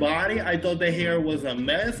fit her body. I thought the hair was a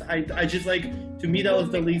mess. I just like, to me that was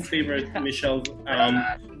the least favorite Michelle's.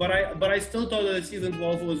 But I still thought that season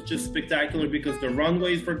 12 was just spectacular because the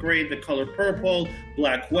runways were great, the color purple,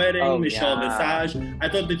 Black Wedding, Michelle Visage. I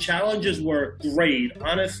thought the challenges were great,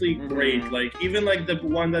 honestly great. Like even like the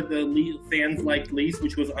one that the fans liked least,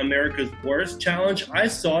 which was America's Worst Challenge. I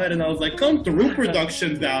saw it and I was like, come through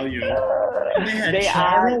production value. And they had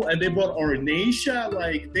Charo and they brought Ornacia.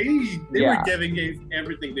 Like they were giving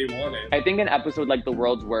everything they wanted. I think an episode like The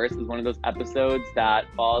World's Worst is one of those episodes that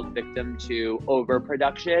falls victim to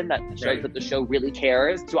overproduction, that shows that the show really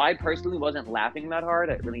cares. So I personally wasn't laughing that hard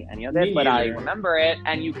at really any of it, but I remember it,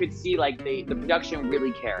 and you could see like the production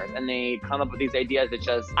really cares, and they come up with these ideas that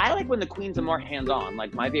just, I like when the queens are more hands-on.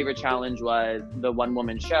 Like my favorite challenge was the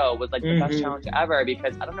one-woman show, was like the best challenge ever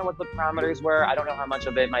because I don't know what the parameters were. I don't know how much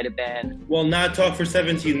of it might have been. Well, not talk for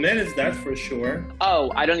 17 minutes, that's for sure.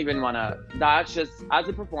 Oh, I don't even want to. That's just, as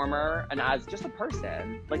a performer and as just a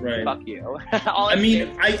person, like, fuck you.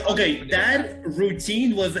 That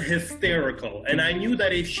routine was hysterical, and I knew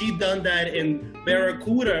that if she'd done that in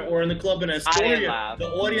Barracuda or in the club in Astoria, the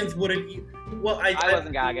audience wouldn't. Well, I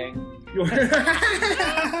wasn't gagging.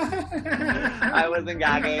 I wasn't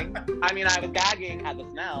gagging. I mean, I was gagging at the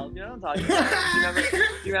smell. You know what I'm talking about? Do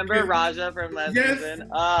you remember Raja from last season?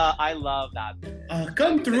 I love that.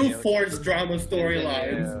 Come through Ford's drama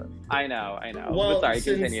storylines. I know. Well, but sorry,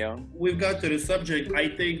 continue. We've got to the subject. I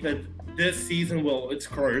think that this season, it's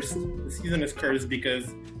cursed. The season is cursed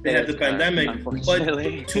because they had the pandemic.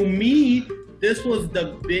 But to me, this was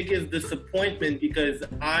the biggest disappointment because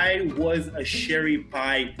I was a Sherry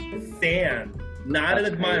Pie fan, not an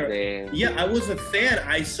admirer. Crazy. Yeah, I was a fan.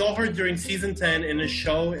 I saw her during season 10 in a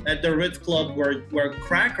show at the Ritz Club where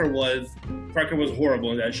Cracker was. Cracker was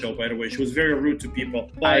horrible in that show, by the way. She was very rude to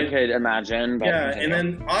people. But, I could imagine. But and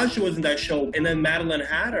then Aja was in that show. And then Madeline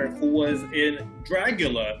Hatter, who was in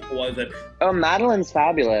Dragula, was it? Oh, Madeline's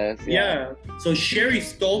fabulous. Yeah. So Sherry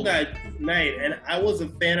stole that night, and I was a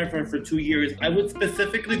fan of her for 2 years. I would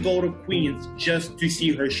specifically go to Queens just to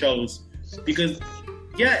see her shows because...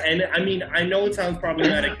 Yeah, and I mean, I know it sounds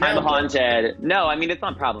problematic now. I'm haunted. No, I mean, it's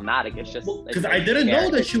not problematic. It's just... Because I didn't know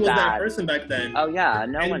that she was that person back then. Oh, yeah.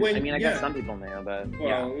 No one... I mean, I guess some people knew, but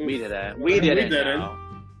we didn't. We didn't.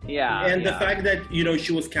 Yeah. And the fact that,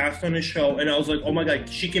 she was cast on a show, and I was like, oh my God,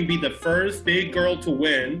 she can be the first big girl to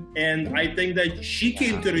win. And I think that she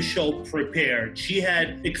came to the show prepared. She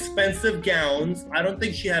had expensive gowns. I don't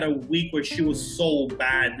think she had a week where she was so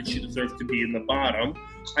bad that she deserved to be in the bottom.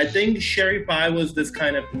 I think Sherry Pie was this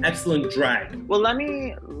kind of excellent drag. Well,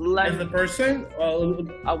 as a person?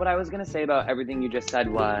 What I was going to say about everything you just said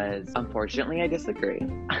was, unfortunately, I disagree.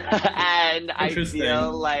 And I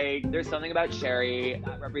feel like there's something about Sherry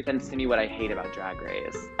that represents to me what I hate about Drag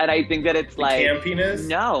Race. And I think that it's like... campiness?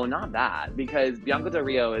 No, not that. Because Bianca Del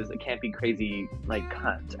Rio is a campy, crazy,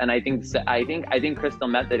 cunt. And I think Crystal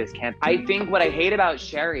Method is camp. I think what I hate about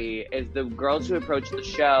Sherry is the girls who approach the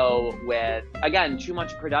show with, again, too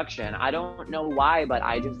much production. I don't know why, but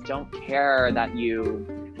I just don't care that you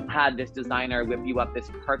had this designer whip you up this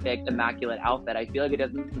perfect, immaculate outfit. I feel like it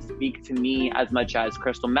doesn't speak to me as much as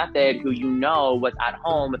Crystal Method, who was at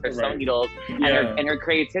home with her sewing needles and her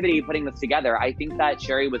creativity putting this together. I think that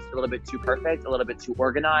Sherry was a little bit too perfect, a little bit too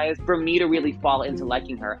organized for me to really fall into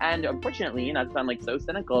liking her. And unfortunately, not to sound so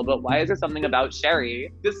cynical, but why is there something about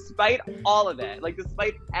Sherry, despite all of it,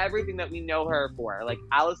 despite everything that we know her for,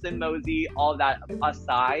 Allison Mosey, all of that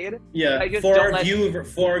aside. Yeah, for our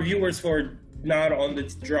viewers who are not on the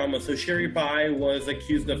drama. So Sherry Pie was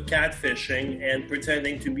accused of catfishing and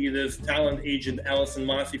pretending to be this talent agent, Alison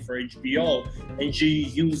Mossy, for HBO. And she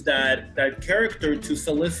used that character to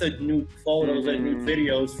solicit nude photos and nude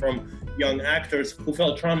videos from young actors who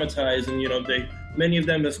felt traumatized. And, many of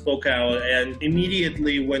them spoke out. And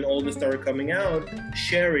immediately when all this started coming out,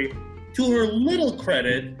 Sherry, to her little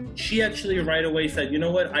credit, she actually right away said, you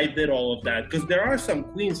know what, I did all of that. Because there are some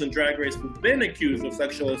queens in Drag Race who've been accused of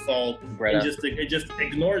sexual assault and just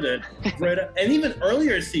ignored it. And even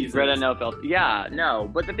earlier seasons. Greta no filter. Yeah, no.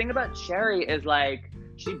 But the thing about Sherry is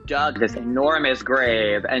she dug this enormous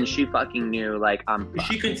grave and she fucking knew I'm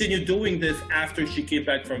fucked. She continued doing this after she came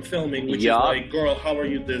back from filming, which is girl, how are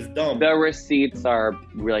you this dumb? The receipts are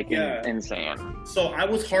insane. So I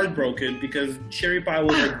was heartbroken because Sherry Pie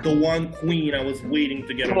was the one queen I was waiting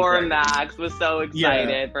to get on. Poor Max was so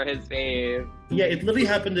excited for his fave. Yeah, it literally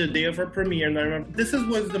happened the day of her premiere, and I remember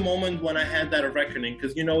was the moment when I had that reckoning,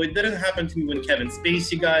 because it didn't happen to me when Kevin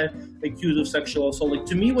Spacey got accused of sexual assault.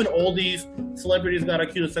 To me, when all these celebrities got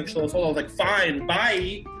accused of sexual assault, I was like, fine,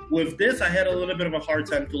 bye. With this, I had a little bit of a hard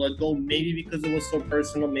time to let go, maybe because it was so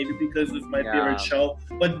personal, maybe because it's my favorite show.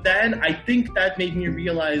 But then I think that made me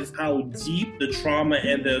realize how deep the trauma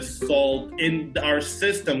and the assault in our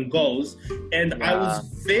system goes. And I was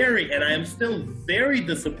and I am still very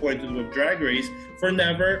disappointed with Drag Race for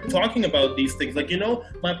never talking about these things.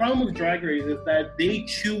 My problem with Drag Race is that they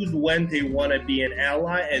choose when they want to be an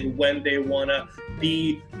ally and when they want to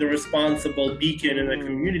be the responsible beacon in the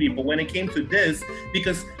community. But when it came to this,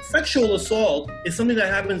 because sexual assault is something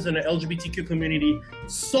that happens in the LGBTQ community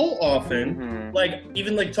so often,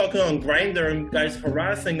 even talking on Grindr and guys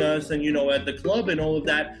harassing us and, at the club and all of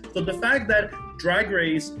that. So the fact that Drag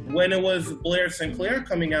Race, when it was Blair Sinclair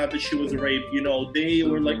coming out that she was raped, you know, they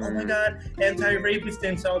were like, oh my God, anti-rapist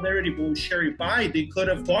in solidarity. But with Sherry Pie, they could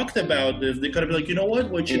have talked about this. They could have been like, you know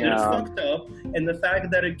what she did is fucked up. And the fact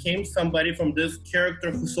that it came somebody from this character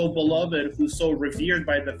who's so beloved, who's so revered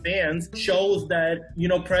by the fans, shows that, you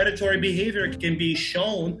know, predatory behavior can be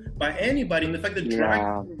shown by anybody. And the fact that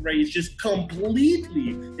Drag Race just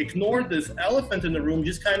completely ignored this elephant in the room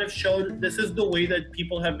just kind of showed this is the way that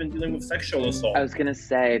people have been dealing with sexual assault. I was gonna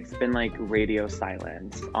say, it's been like radio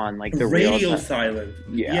silence on like the radio silence.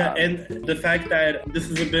 Yeah, and the fact that this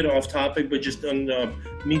is a bit off topic, but just on the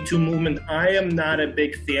Me Too movement, I am not a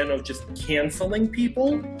big fan of just canceling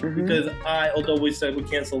people because although we said we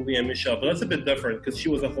canceled Leah Michelle, but that's a bit different because she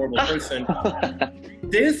was a horrible person.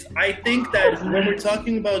 I think that when we're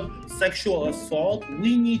talking about sexual assault,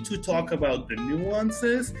 we need to talk about the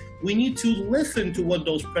nuances. We need to listen to what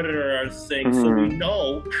those predators are saying so we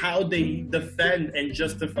know how they defend and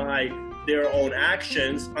justify their own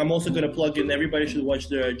actions. I'm also going to plug in, everybody should watch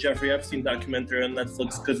the Jeffrey Epstein documentary on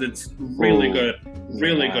Netflix because it's really good.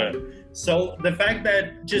 Really good. So the fact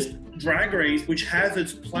that just Drag Race, which has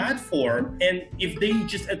its platform, and if they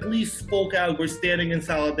just at least spoke out, we're standing in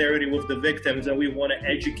solidarity with the victims and we want to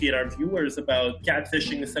educate our viewers about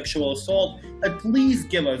catfishing and sexual assault, at least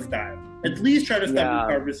give us that. At least try to stop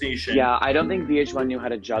the conversation. Yeah, I don't think VH1 knew how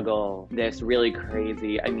to juggle this really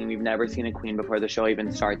crazy. I mean, we've never seen a queen before the show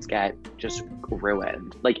even starts get just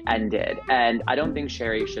ruined, like ended. And I don't think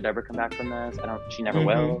Sherry should ever come back from this. She never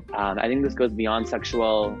will. I think this goes beyond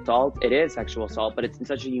sexual assault. It is sexual assault, but it's in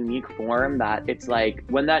such a unique form that it's like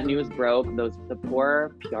when that news broke, the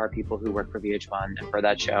poor PR people who work for VH1 for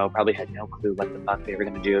that show probably had no clue what the fuck they were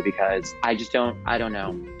gonna do because I don't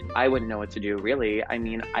know. I wouldn't know what to do, really. I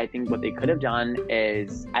mean, I think what they could have done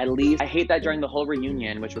is at least, I hate that during the whole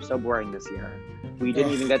reunion, which was so boring this year, we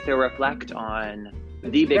didn't even get to reflect on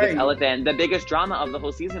the biggest elephant, the biggest drama of the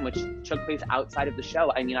whole season, which took place outside of the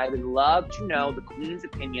show. I mean, I would love to know the queen's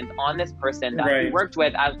opinions on this person that we worked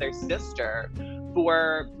with as their sister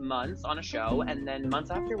for months on a show and then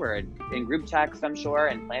months afterward in group text, I'm sure,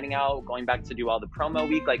 and planning out, going back to do all the promo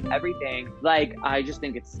week, like everything. Like, I just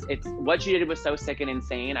think it's what she did was so sick and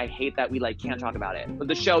insane. I hate that we like can't talk about it, but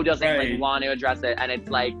the show doesn't like want to address it. And it's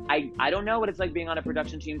like, I don't know what it's like being on a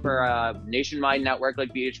production team for a nationwide network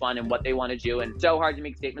like VH1 and what they want to do. And so hard to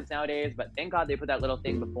make statements nowadays, but thank God they put that little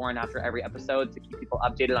thing before and after every episode to keep people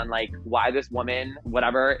updated on like why this woman,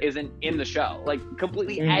 whatever, isn't in the show, like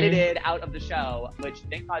completely edited out of the show. Which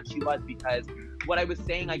thank God she was, because what I was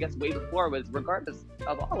saying, I guess, way before was, regardless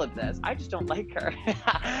of all of this, I just don't like her.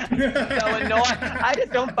 So annoying. I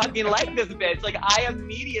just don't fucking like this bitch. Like, I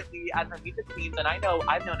immediately, as her Meet the Queens, and I know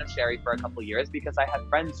I've known of Sherry for a couple years because I had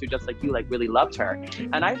friends who, just like you, like really loved her.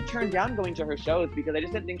 And I turned down going to her shows because I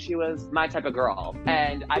just didn't think she was my type of girl.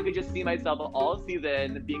 And I could just see myself all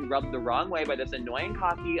season being rubbed the wrong way by this annoying,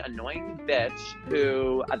 cocky, annoying bitch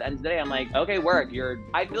who, at the end of the day, I'm like, okay, work.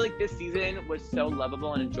 I feel like this season was so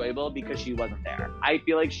lovable and enjoyable because she wasn't there. I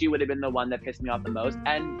feel like she would have been the one that pissed me off the most,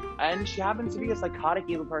 and she happens to be a psychotic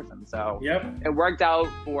evil person, so it worked out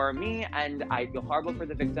for me, and I feel horrible for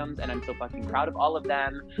the victims, and I'm so fucking proud of all of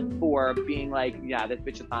them for being like, yeah, this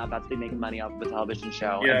bitch is not about to be making money off of a television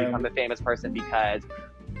show and become a famous person because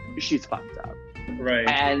she's fucked up. Right.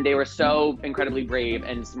 And they were so incredibly brave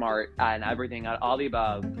and smart and everything, all the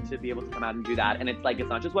above, to be able to come out and do that. And it's like, it's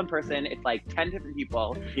not just one person, it's like 10 different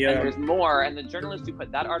people. And there's more. And the journalists who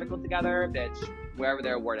put that article together, bitch, wherever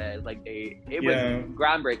their award is, like it was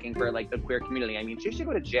groundbreaking for like the queer community. I mean, she should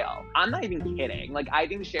go to jail. I'm not even kidding. Like, I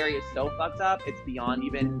think Sherry is so fucked up. It's beyond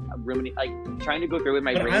even ruminating, like trying to go through with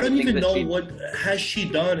my brain. I don't even know what has she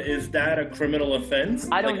done. Is that a criminal offense?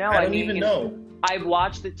 I don't know. I don't even know. I've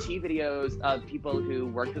watched the tea videos of people who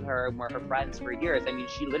worked with her and were her friends for years. I mean,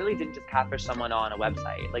 she literally didn't just catfish someone on a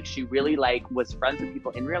website. Like, she really was friends with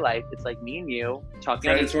people in real life. It's like me and you talking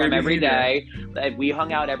on Instagram every day. We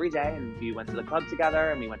hung out every day and we went to the club together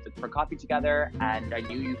and we went for coffee together, and I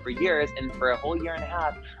knew you for years. And for a whole year and a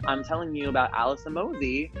half, I'm telling you about Allison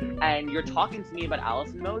Mosey, and you're talking to me about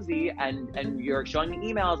Allison Mosey, and you're showing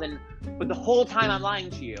me emails, but the whole time I'm lying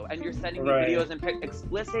to you, and you're sending me videos and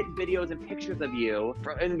explicit videos and pictures of you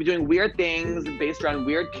and doing weird things based around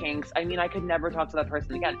weird kinks. I mean, I could never talk to that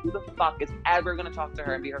person again. Who the fuck is ever gonna talk to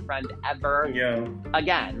her and be her friend ever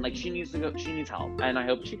again? Like, she needs help, and I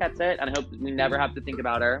hope she gets it, and I hope we never have to think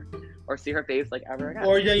about her or see her face like ever again.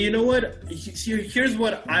 Or you know what? Here's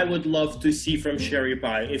what I would love to see from Sherry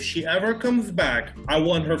Pie. If she ever comes back, I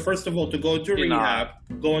want her, first of all, to go to rehab,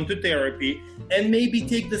 go into therapy, and maybe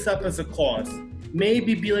take this up as a cause.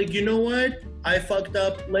 Maybe be like, you know what? I fucked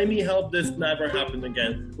up. Let me help this never happen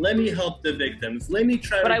again. Let me help the victims. Let me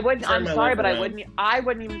try. But I wouldn't. turn I'm my sorry, life but around. I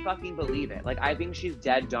wouldn't even fucking believe it. Like, I think she's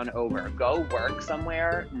dead, done, over. Go work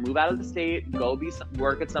somewhere, move out of the state, go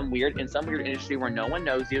work at some weird industry where no one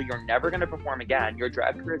knows you. You're never gonna perform again. Your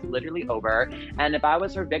drag career is literally over. And if I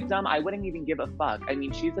was her victim, I wouldn't even give a fuck. I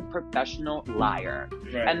mean, she's a professional liar,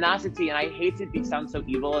 Right. and that's the tea. And I hate to sound so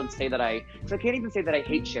evil and say that I can't even say that I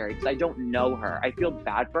hate Sherry because I don't know her. I feel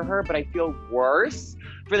bad for her, but I feel worse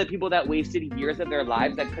for the people that wasted years of their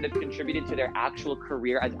lives that could have contributed to their actual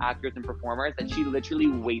career as actors and performers that she literally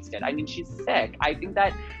wasted. I mean, she's sick. I think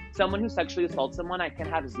that someone who sexually assaults someone, I can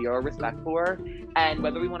have zero respect for. And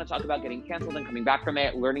whether we want to talk about getting canceled and coming back from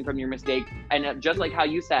it, learning from your mistake, and just like how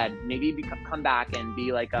you said, maybe come back and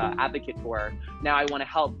be like a advocate for, now I want to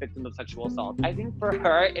help victims of sexual assault. I think for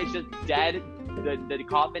her, it's just dead. The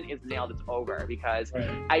coffin is nailed. It's over, because Right.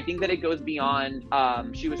 I think that it goes beyond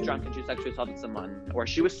she was drunk and she sexually assaulted someone, or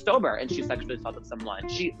she was sober and she sexually assaulted someone.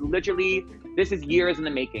 She literally, this is years in the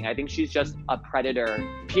making. I think she's just a predator,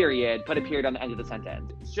 period. Put a period on the end of the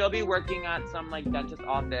sentence. She'll be working at some like dentist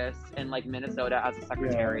office in like Minnesota as a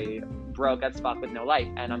secretary, broke as fuck with no life.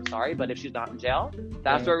 And I'm sorry, but if she's not in jail,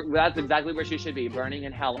 that's exactly where she should be, burning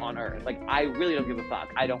in hell on earth. Like, I really don't give a fuck.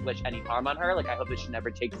 I don't wish any harm on her. Like, I hope that she never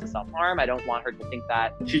takes to self-harm. I don't want her to think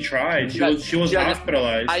that She tried. She was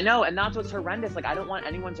hospitalized. I know, and that's what's horrendous. Like, I don't want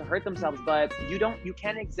anyone to hurt themselves, but you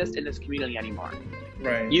can't exist in this community anymore.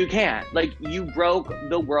 Right. You can't. Like, you broke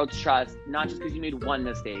the world's trust, not just because you made one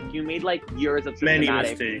mistake. You made like years of Many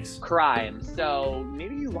systematic mistakes. crimes. So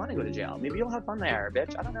maybe you want to go to jail. Maybe you'll have fun there,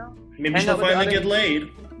 bitch. I don't know. Maybe Hang she'll out with the finally other- get laid.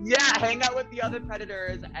 Yeah, hang out with the other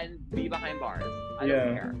predators and be behind bars. I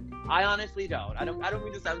don't care. I honestly don't. I don't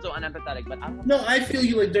mean to sound so unempathetic, but I don't. No, I feel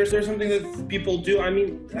you. Like, there's something that people do. I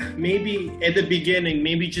mean, maybe at the beginning,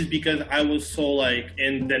 maybe just because I was so like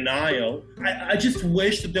in denial, I just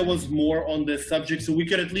wish that there was more on this subject so we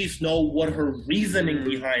could at least know what her reasoning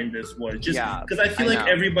behind this was. Just because I feel like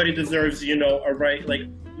everybody deserves, a right. Like,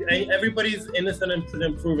 everybody's innocent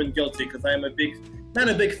until proven guilty. Because I am not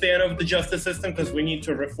a big fan of the justice system, because we need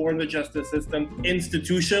to reform the justice system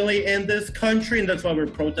institutionally in this country, and that's why we're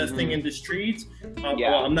protesting in the streets.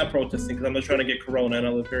 Well, I'm not protesting because I'm not trying to get corona, and I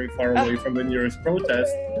live very far away from the nearest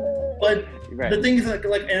protest. But the thing is, like,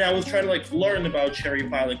 and I was trying to learn about Cherry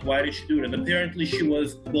Pie, like, why did she do it? And apparently, she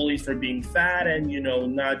was bullied for being fat and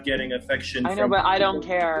not getting affection. I know, but I don't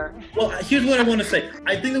care. Well, here's what I want to say.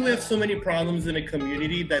 I think that we have so many problems in a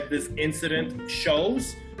community that this incident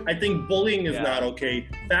shows. I think bullying is not okay.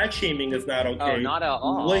 Fat shaming is not okay. Oh, not at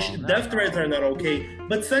all. Death threats are not okay.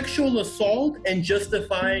 But sexual assault and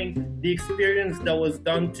justifying the experience that was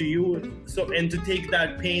done to you, and to take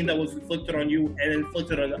that pain that was inflicted on you and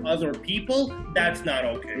inflicted on other people, that's not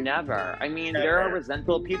okay. Never. I mean, there are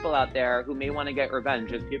resentful people out there who may want to get revenge.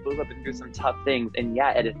 There's people who have been through some tough things, and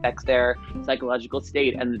yet it affects their psychological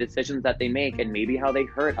state and the decisions that they make and maybe how they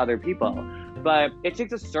hurt other people. But it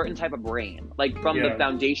takes a certain type of brain, like from the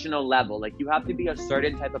foundational level. Like, you have to be a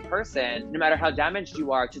certain type of person, no matter how damaged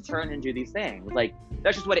you are, to turn and do these things. Like,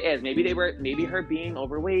 that's just what it is. Maybe her being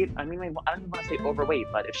overweight. I mean, I don't even want to say overweight,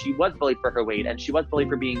 but if she was bullied for her weight and she was bullied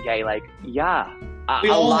for being gay, like, a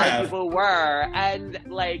lot of people were. And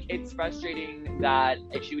like, it's frustrating that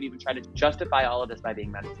if she would even try to justify all of this by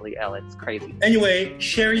being mentally ill. It's crazy. Anyway,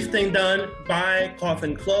 Sherry's thing done. Bye.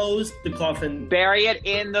 Coffin closed. The coffin. Bury it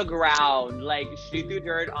in the ground. Like, she threw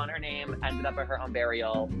dirt on her name, ended up at her own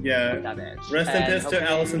burial. Yeah. That bitch. Rest in peace to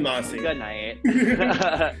Allison Mossy. Good night.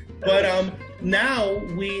 But now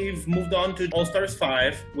we've moved on to All Stars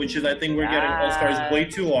 5, which is, I think we're getting All Stars way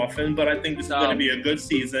too often, but I think this is going to be a good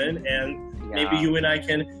season, and maybe you and I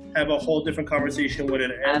can have a whole different conversation with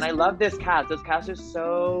it. And I love this cast. This cast is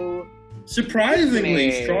so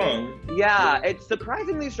surprisingly strong. Yeah, it's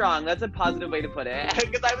surprisingly strong. That's a positive way to put it.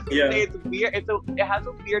 Because I was going to say it's weird. It has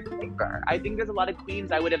a weird flavor. I think there's a lot of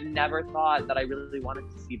queens I would have never thought that I really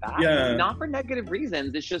wanted to see back. Yeah. Not for negative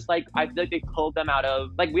reasons. It's just like, I feel like they pulled them out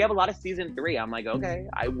of, like, we have a lot of season 3. I'm like, okay,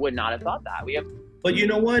 I would not have thought that. But you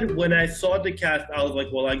know what? When I saw the cast, I was like,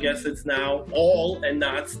 well, I guess it's now all and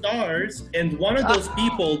not stars. And one of those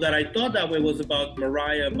people that I thought that way was about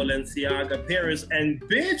Mariah Balenciaga Paris. And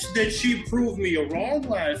bitch, did she prove me wrong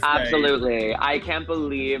last night. Absolutely. I can't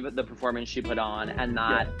believe the performance she put on, and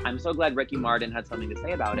that I'm so glad Ricky Martin had something to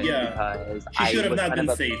say about it. Because she should have not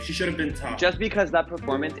been safe. She should have been top. Just because that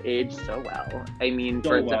performance aged so well. I mean,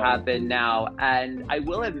 for it to happen now. And I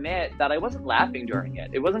will admit that I wasn't laughing during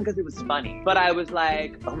it. It wasn't because it was funny, but I was was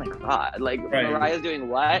like, oh my God, like Mariah's doing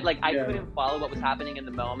what? Like I couldn't follow what was happening in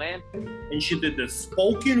the moment. And she did this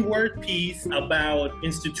spoken word piece about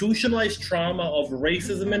institutionalized trauma of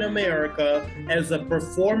racism in America as a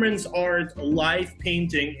performance art live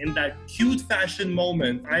painting in that cute fashion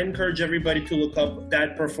moment. I encourage everybody to look up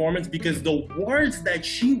that performance because the words that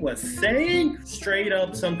she was saying, straight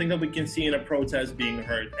up something that we can see in a protest being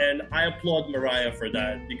heard. And I applaud Mariah for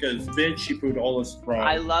that because, bitch, she proved all us wrong.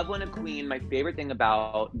 I love when a queen, my favorite thing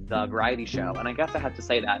about the variety show, and I guess I have to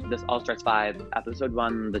say that this All Stars 5, episode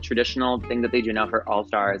 1, the traditional thing that they do now for All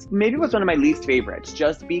Stars, maybe was one of my least favorites,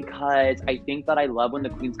 just because I think that I love when the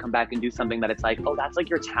queens come back and do something that it's like, oh, that's like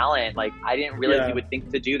your talent. Like, I didn't realize you would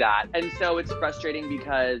think to do that. And so it's frustrating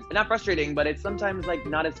because, not frustrating, but it's sometimes like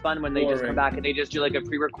not as fun when they just come back and they just do like a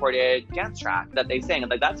pre-recorded dance track that they sing.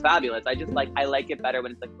 Like, that's fabulous. I like it better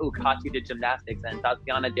when it's like, oh, Katya did gymnastics and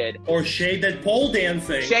Tatiana did. Or Shay did pole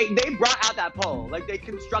dancing. Shay, they brought out that pole. Like, they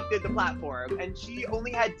constructed the platform. And she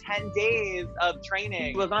only had 10 days of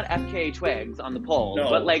training. It was not FKA Twigs on the pole,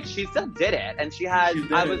 but like she still did it. And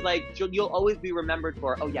I was like, you'll always be remembered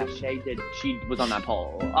for, oh yeah, she was on that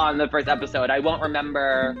pole on the first episode. I won't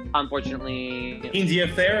remember, unfortunately. India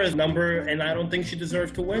Farah's number, and I don't think she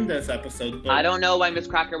deserved to win this episode. But... I don't know why Miss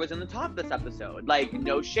Cracker was in the top this episode. Like,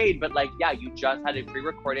 no shade, but like, yeah, you just had a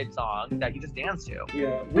pre-recorded song that you just danced to.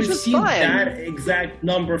 Yeah, we've seen that exact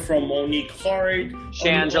number from Monique Hart,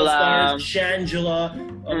 Shangela,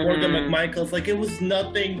 Morgan McMichaels. Like, it was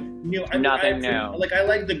nothing new. Nothing new. Like, I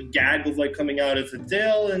like the gag of like coming out as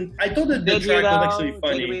Adele, and I thought that the track was actually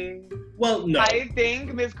funny. Well, no. I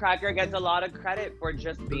think Miss Cracker gets a lot of credit for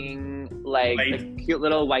just being like a cute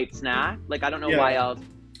little white snack. Like, I don't know why else.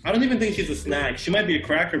 I don't even think she's a snack. She might be a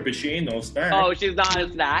cracker, but she ain't no snack. Oh, she's not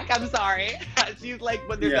a snack? I'm sorry. She's like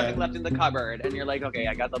when there's nothing left in the cupboard, and you're like, okay,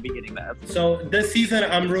 I guess I'll be eating this. So this season,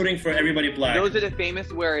 I'm rooting for Everybody Black. Those are the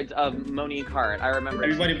famous words of Monique Hart. I remember.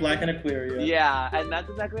 Everybody Black and Aquaria. Yeah, and that's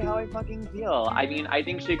exactly how I fucking feel. I mean, I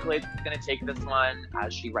think Shea Couleé's gonna take this one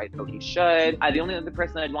as she rightfully should. The only other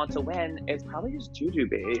person I'd want to win is probably just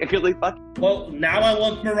Jujubee. Because like, fuck. Well, now I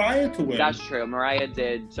want Mariah to win. That's true. Mariah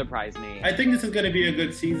did surprise me. I think this is gonna be a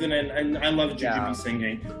good season, and I love Jujubee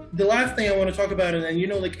singing. The last thing I want to talk about, and you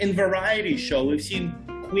know, like in variety show, we've seen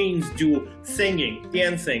queens do singing,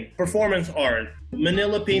 dancing, performance art.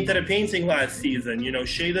 Manila painted a painting last season, you know,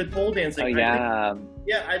 Shay did pole dancing. Oh,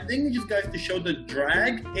 yeah. I think it just guys to show that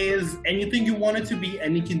drag is anything you want it to be,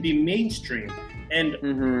 and it can be mainstream.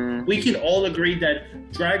 And we can all agree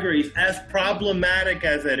that Drag Race, as problematic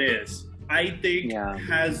as it is, I think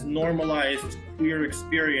has normalized queer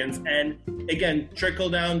experience, and again, trickle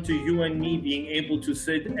down to you and me being able to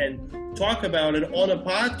sit and talk about it on a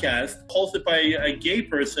podcast hosted by a gay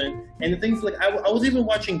person. And things like, I was even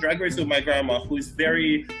watching Drag Race with my grandma, who is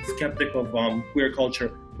very skeptical of queer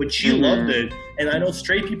culture, but she loved it. And I know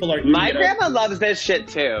straight people are. My grandma loves this shit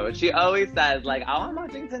too. She always says like, "Oh, I'm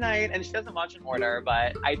watching tonight," and she doesn't watch in order.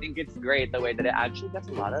 But I think it's great the way that it actually gets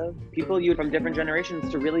a lot of people from different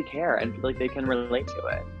generations to really care and feel like they can relate to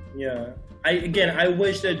it. Yeah. I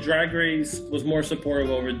wish that Drag Race was more supportive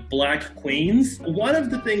over Black queens. One of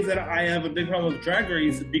the things that I have a big problem with Drag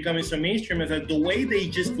Race becoming so mainstream is that the way they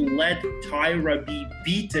just let Tyra be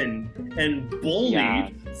beaten and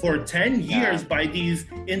bullied for 10 years by these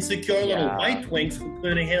insecure little white twinks who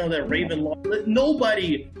couldn't handle their Raven law.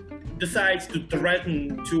 Nobody decides to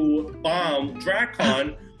threaten to bomb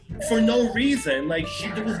DragCon for no reason. Like,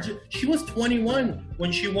 she was 21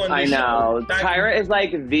 when she won the show. I know. Tyra is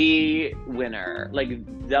like the winner.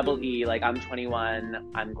 Like, double E, like, I'm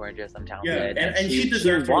 21, I'm gorgeous, I'm talented. Yeah, and she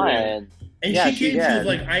deserved to win. And she was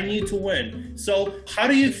like, I need to win. So how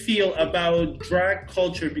do you feel about drag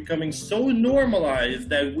culture becoming so normalized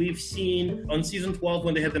that we've seen on season 12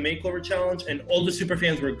 when they had the makeover challenge and all the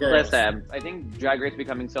superfans were girls? Listen, I think Drag Race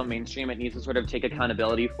becoming so mainstream, it needs to sort of take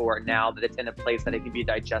accountability for it now that it's in a place that it can be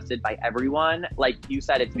digested by everyone. Like you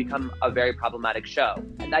said, it's become a very problematic show.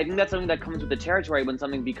 And I think that's something that comes with the territory when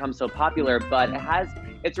something becomes so popular, but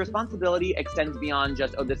its responsibility extends beyond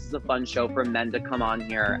just, oh, this is a fun show for men to come on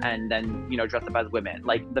here and then, you know, dress up as women.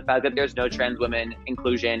 Like, the fact that there's no trans women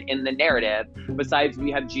inclusion in the narrative. Besides,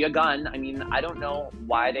 we have Gia Gunn. I mean, I don't know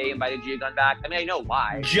why they invited Gia Gunn back. I mean, I know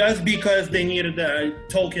why. Just because they needed a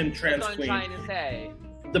token trans queen. That's what I'm trying to say.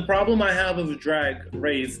 The problem I have with Drag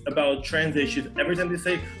Race about trans issues, every time they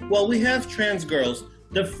say, well, we have trans girls.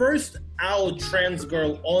 The first out trans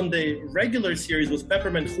girl on the regular series was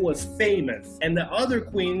Peppermint, who was famous. And the other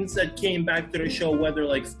queens that came back to the show, whether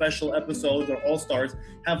like special episodes or all-stars,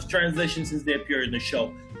 have transitioned since they appeared in the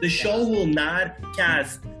show. The show will not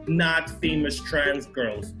cast not famous trans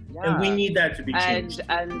girls. Yeah. And we need that to be changed.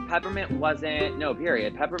 And Peppermint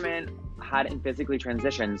Peppermint hadn't physically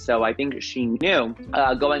transitioned. So I think she knew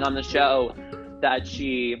going on the show that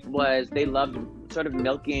they loved sort of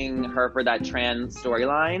milking her for that trans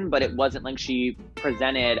storyline, but it wasn't like she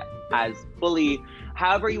presented as fully,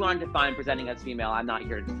 however you want to define presenting as female. I'm not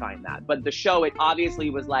here to define that. But the show, it obviously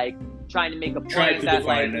was like trying to make a point that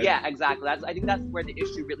like, yeah, exactly. I think that's where the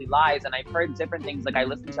issue really lies. And I've heard different things. Like I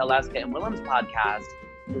listened to Alaska and Willem's podcast,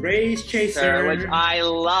 Race Chaser, which I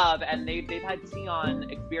love, and they've had Sion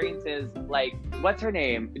experiences like, what's her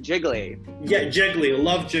name? Jiggly. Yeah, Jiggly.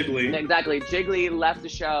 Love Jiggly. Exactly. Jiggly left the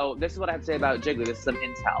show. This is what I have to say about Jiggly. This is some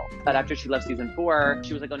intel. That after she left season 4,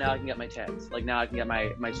 she was like, oh, now I can get my tits. Like, now I can get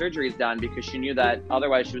my surgeries done, because she knew that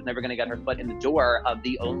otherwise she was never going to get her foot in the door of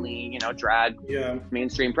the only, drag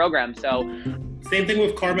mainstream program. So same thing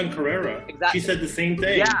with Carmen Carrera. Exactly. She said the same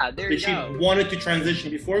thing. Yeah, there you go. She wanted to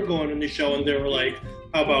transition before going on the show, and they were like,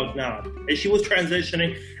 how about now? And she was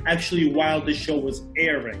transitioning actually while the show was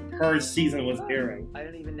airing. Her season was airing. I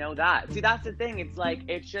didn't even know that. See, that's the thing. It's like,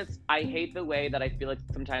 I hate the way that I feel like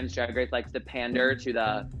sometimes Drag Race likes to pander to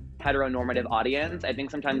the heteronormative audience. I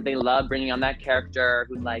think sometimes they love bringing on that character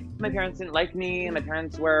who's like, my parents didn't like me, and my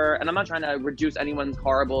parents were, and I'm not trying to reduce anyone's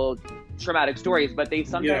horrible traumatic stories, but they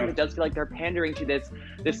sometimes it does feel like they're pandering to this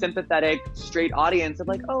sympathetic straight audience of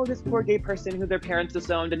like, oh, this poor gay person who their parents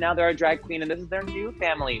disowned and now they're a drag queen and this is their new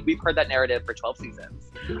family. We've heard that narrative for 12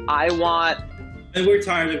 seasons. And we're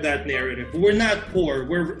tired of that narrative. We're not poor.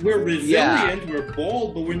 We're resilient. We're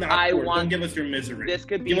bold, but we're not poor. Don't give us your misery. This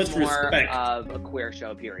could be more of a queer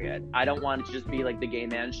show, period. I don't want it to just be like the gay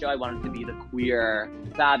man show. I want it to be the queer,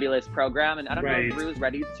 fabulous program. And I don't know if Ru's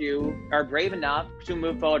ready or brave enough to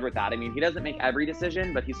move forward with that. I mean, he doesn't make every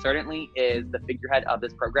decision, but he certainly is the figurehead of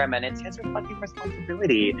this program. And it's his fucking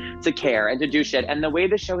responsibility to care and to do shit. And the way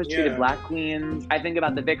the show has treated Black queens, I think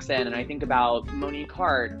about the Vixen and I think about Monique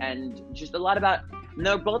Hart and just a lot about. And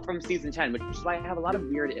they're both from season 10, which is why I have a lot of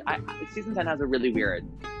weird. Season 10 has a really weird.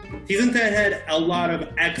 Season 10 had a lot of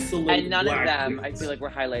excellent. And none Black of them, queens. I feel like, were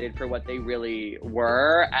highlighted for what they really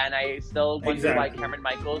were. And I still wonder why Cameron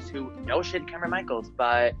Michaels, who no shit Cameron Michaels,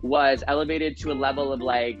 but was elevated to a level of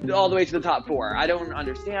like all the way to the top 4. I don't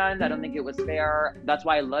understand. I don't think it was fair. That's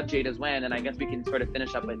why I love Jada's win. And I guess we can sort of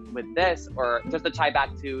finish up with this, or just to tie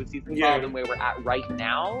back to season 12 and where we're at right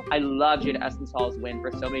now. I love Jada Essence Hall's win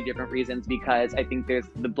for so many different reasons, because I think there's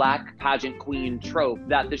the Black pageant queen trope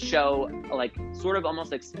that the show like sort of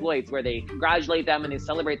almost exploits, where they congratulate them and they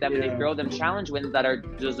celebrate them and they throw them challenge wins that are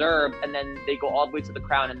deserved, and then they go all the way to the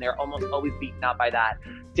crown and they're almost always beaten out by that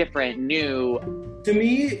different new. To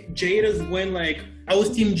me, Jada's win, like, I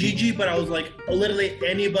was Team Gigi, but I was like, literally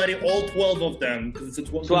anybody, all 12 of them, because it's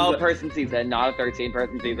a 12-person season, not a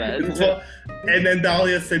 13-person season. And then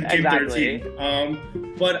Dahlia said Team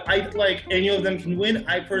 13. But I like any of them can win.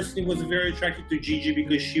 I personally was very attracted to Gigi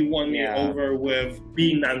because she won me over with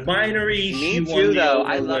being non-binary. Me too, though.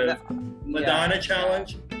 I love that Madonna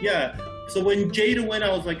challenge. Yeah. So when Jada went,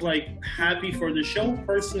 I was like happy for the show.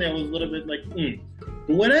 Personally, I was a little bit like,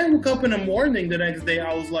 But when I woke up in the morning the next day,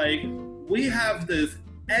 I was like, we have this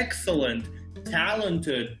excellent,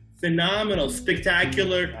 talented, phenomenal,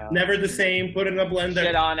 spectacular, never the same, put in a blender,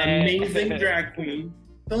 amazing drag queen.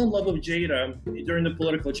 Fell in love with Jada during the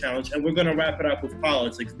political challenge, and we're going to wrap it up with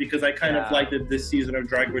politics, because I kind of like that this season of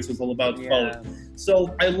Drag Race is all about politics.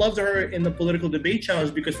 So I loved her in the political debate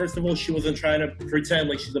challenge because, first of all, she wasn't trying to pretend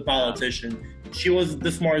like she's a politician. She was the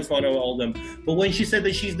smartest one of all of them. But when she said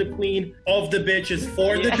that she's the queen of the bitches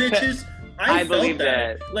for the bitches, I felt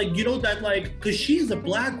that. Like, that, like, because she's a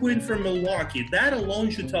Black queen from Milwaukee. That alone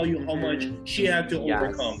should tell you how much she had to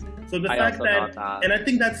overcome. So the fact that, and I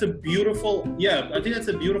think that's a beautiful,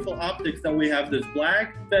 optics that we have this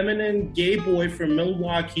Black, feminine, gay boy from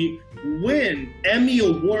Milwaukee win Emmy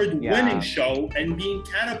Award winning show and being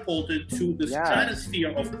catapulted to the stratosphere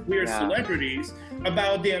of queer celebrities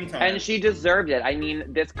about damn time. And she deserved it. I mean,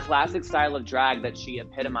 this classic style of drag that she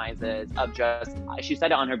epitomizes of just, she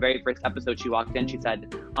said it on her very first episode she walked in, she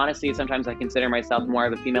said, honestly, sometimes I consider myself more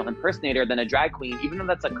of a female impersonator than a drag queen. Even though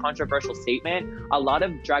that's a controversial statement, a lot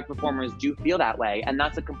of drag performers do feel that way. And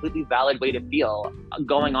that's a completely valid way to feel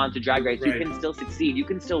going on to Drag Race. You can still succeed. You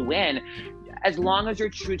can still win. As long as you're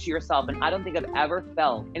true to yourself. And I don't think I've ever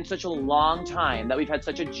felt in such a long time that we've had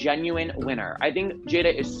such a genuine winner. I think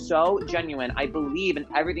Jada is so genuine. I believe in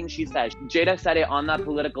everything she says. Jada said it on that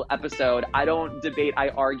political episode. I don't debate, I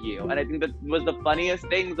argue. And I think that was the funniest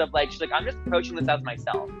things of like, she's like, I'm just approaching this as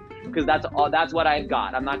myself. because that's what I've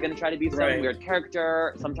got. I'm not going to try to be some weird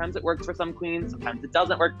character. Sometimes it works for some queens, sometimes it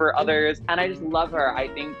doesn't work for others, and I just love her. I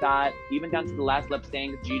think that even down to the last lip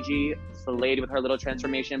sync, Gigi slayed with her little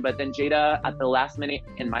transformation, but then Jada at the last minute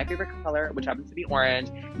in my favorite color, which happens to be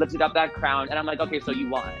orange, lifted up that crown, and I'm like, okay, so you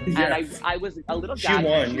won. Yes. And I was a little gagged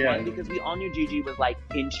when she won because we all knew Gigi was like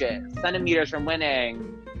inches, centimeters from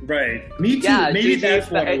winning. Right. Me too. Yeah, maybe Gigi, that's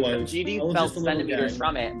what it was. Gigi felt centimeters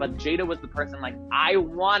from it, but Jada was the person like, I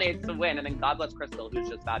wanted to win. And then God bless Crystal, who's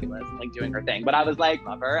just fabulous and like doing her thing. But I was like,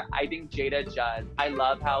 love her. I think Jada just, I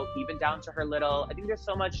love how even down to her little, I think there's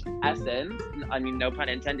so much essence, I mean, no pun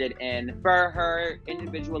intended, in for her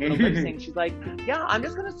individual little lip sync. She's like, yeah, I'm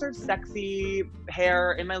just gonna serve sexy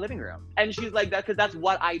hair in my living room. And she's like, that because that's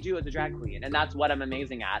what I do as a drag queen. And that's what I'm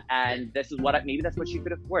amazing at. And this is what, maybe that's what she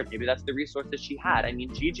could afford. Maybe that's the resources she had. I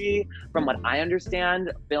mean, Gigi, from what I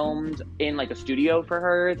understand, filmed in like a studio for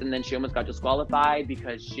hers, and then she almost got disqualified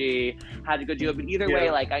because she had to go do it. But either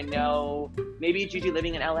way, like, I know maybe Gigi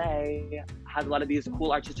living in LA has a lot of these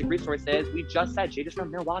cool artistic resources. We just said Jada's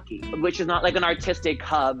from Milwaukee, which is not like an artistic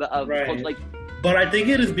hub of culture, like. But I think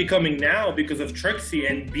it is becoming now because of Trixie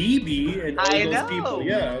and BB and all those people.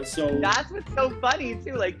 Yeah, so that's what's so funny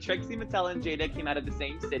too. Like Trixie Mattel and Jada came out of the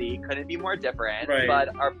same city, couldn't be more different,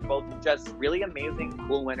 but are both just really amazing,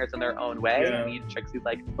 cool winners in their own way. Yeah. I mean, Trixie's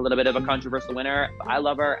like a little bit of a controversial winner. I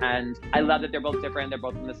love her, and I love that they're both different. They're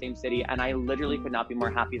both from the same city, and I literally could not be more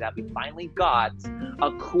happy that we finally got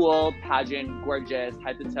a cool pageant, gorgeous,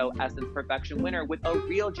 head to toe, essence, perfection winner with a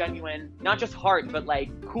real, genuine, not just heart, but like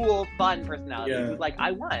cool, fun personality. It was like,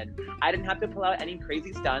 I won. I didn't have to pull out any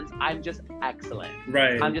crazy stunts. I'm just excellent.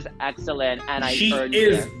 Right. I'm just excellent, and she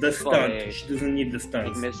is the stunt. She doesn't need the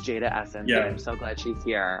stunts. Like Miss Jada Essence. Yeah. I'm so glad she's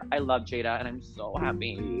here. I love Jada, and I'm so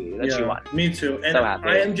happy that she won. Me too. And so happy.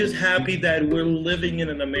 I am just happy that we're living in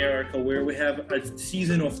an America where we have a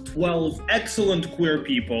season of 12 excellent queer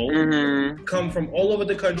people come from all over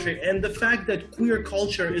the country, and the fact that queer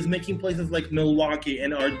culture is making places like Milwaukee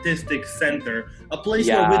an artistic center, a place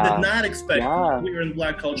where we did not expect queer and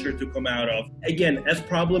black culture to come out of. Again, as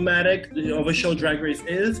problematic of a show Drag Race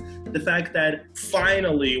is, the fact that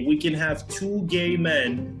finally we can have two gay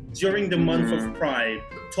men during the month of Pride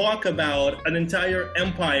talk about an entire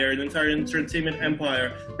empire, an entire entertainment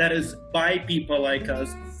empire that is by people like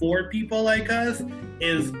us, for people like us,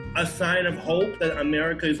 is a sign of hope that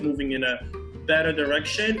America is moving in a better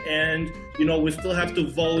direction. And you know, we still have to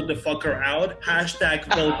vote the fucker out. Hashtag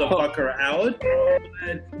vote the fucker out.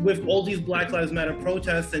 And with all these Black Lives Matter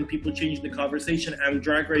protests and people changing the conversation and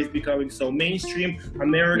Drag Race becoming so mainstream,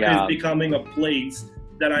 America is becoming a place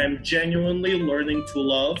that I am genuinely learning to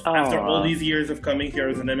love after all these years of coming here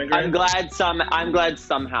as an immigrant. I'm glad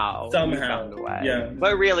somehow we found a way. Yeah.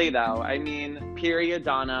 But really though, I mean, period,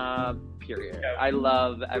 Donna. Period. Yeah. I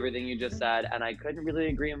love everything you just said, and I couldn't really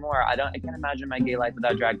agree more. I can't imagine my gay life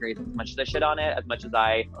without Drag Race. As much as I shit on it, as much as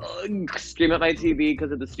I scream at my TV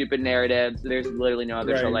because of the stupid narratives, there's literally no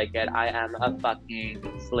other show like it. I am a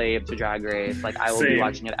fucking slave to Drag Race. Like, I will be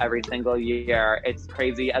watching it every single year. It's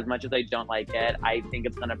crazy. As much as I don't like it, I think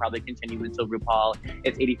it's gonna probably continue until RuPaul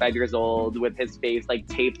is 85 years old with his face like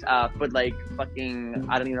taped up with like fucking,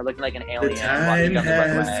 I don't even know, looking like an alien. The time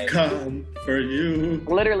has come for you.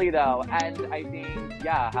 Literally though. And I think,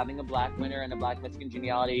 having a black winner and a black Miss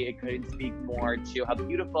Congeniality, it couldn't speak more to how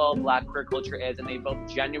beautiful black queer culture is. And they both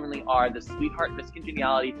genuinely are the sweetheart Miss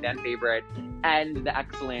Congeniality fan favorite and the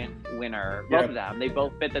excellent winner. Both of them. They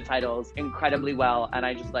both fit the titles incredibly well. And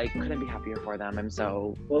I just like couldn't be happier for them. I'm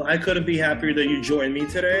so... Well, I couldn't be happier that you joined me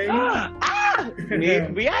today.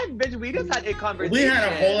 We just had a conversation. We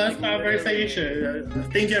had a whole ass conversation.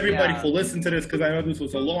 Thank everybody for listening to this, because I know this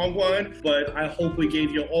was a long one, but I hope we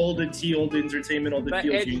gave you all the tea, all the entertainment, all the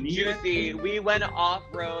feels you need. Juicy. We went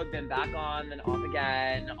off-road, then back on, then off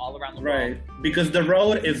again, all around the world. Right, because the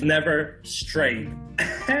road is never straight.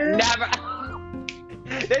 Never.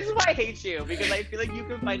 This is why I hate you, because I feel like you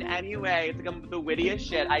can find any way to come up with the wittiest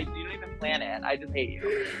shit. You don't even plan it. I just hate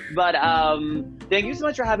you. But thank you so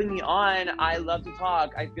much for having me on. I love to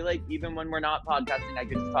talk. I feel like even when we're not podcasting, I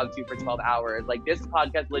could just talk to you for 12 hours. Like, this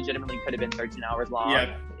podcast legitimately could have been 13 hours long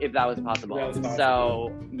if that was possible.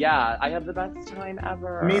 So, I have the best time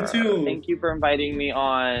ever. Me too. Thank you for inviting me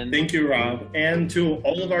on. Thank you, Rob. And to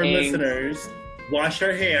all of our listeners, wash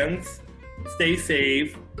your hands, stay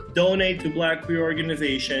safe, donate to Black queer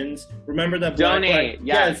organizations. Remember that donate.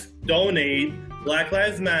 Black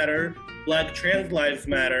Lives Matter, Black trans lives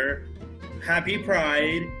matter. happy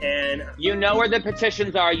Pride, and you know where the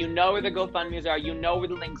petitions are, you know where the GoFundMe's are, you know where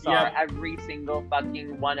the links are, every single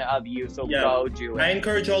fucking one of you, so go do it. I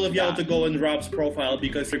encourage all of y'all to go on Rob's profile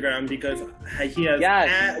because he has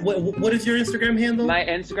what is your Instagram handle? My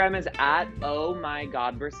Instagram is at oh my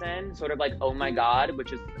godberson, sort of like oh my god,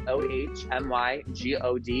 which is OHMYGOD,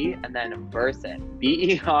 and then Berson,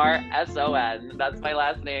 BERSON. That's my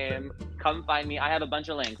last name. Come find me. I have a bunch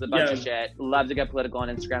of links, a bunch of shit. Love to get political on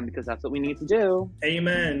Instagram because that's what we need to do.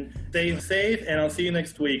 Amen. Stay safe, and I'll see you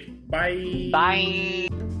next week. Bye.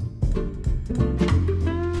 Bye.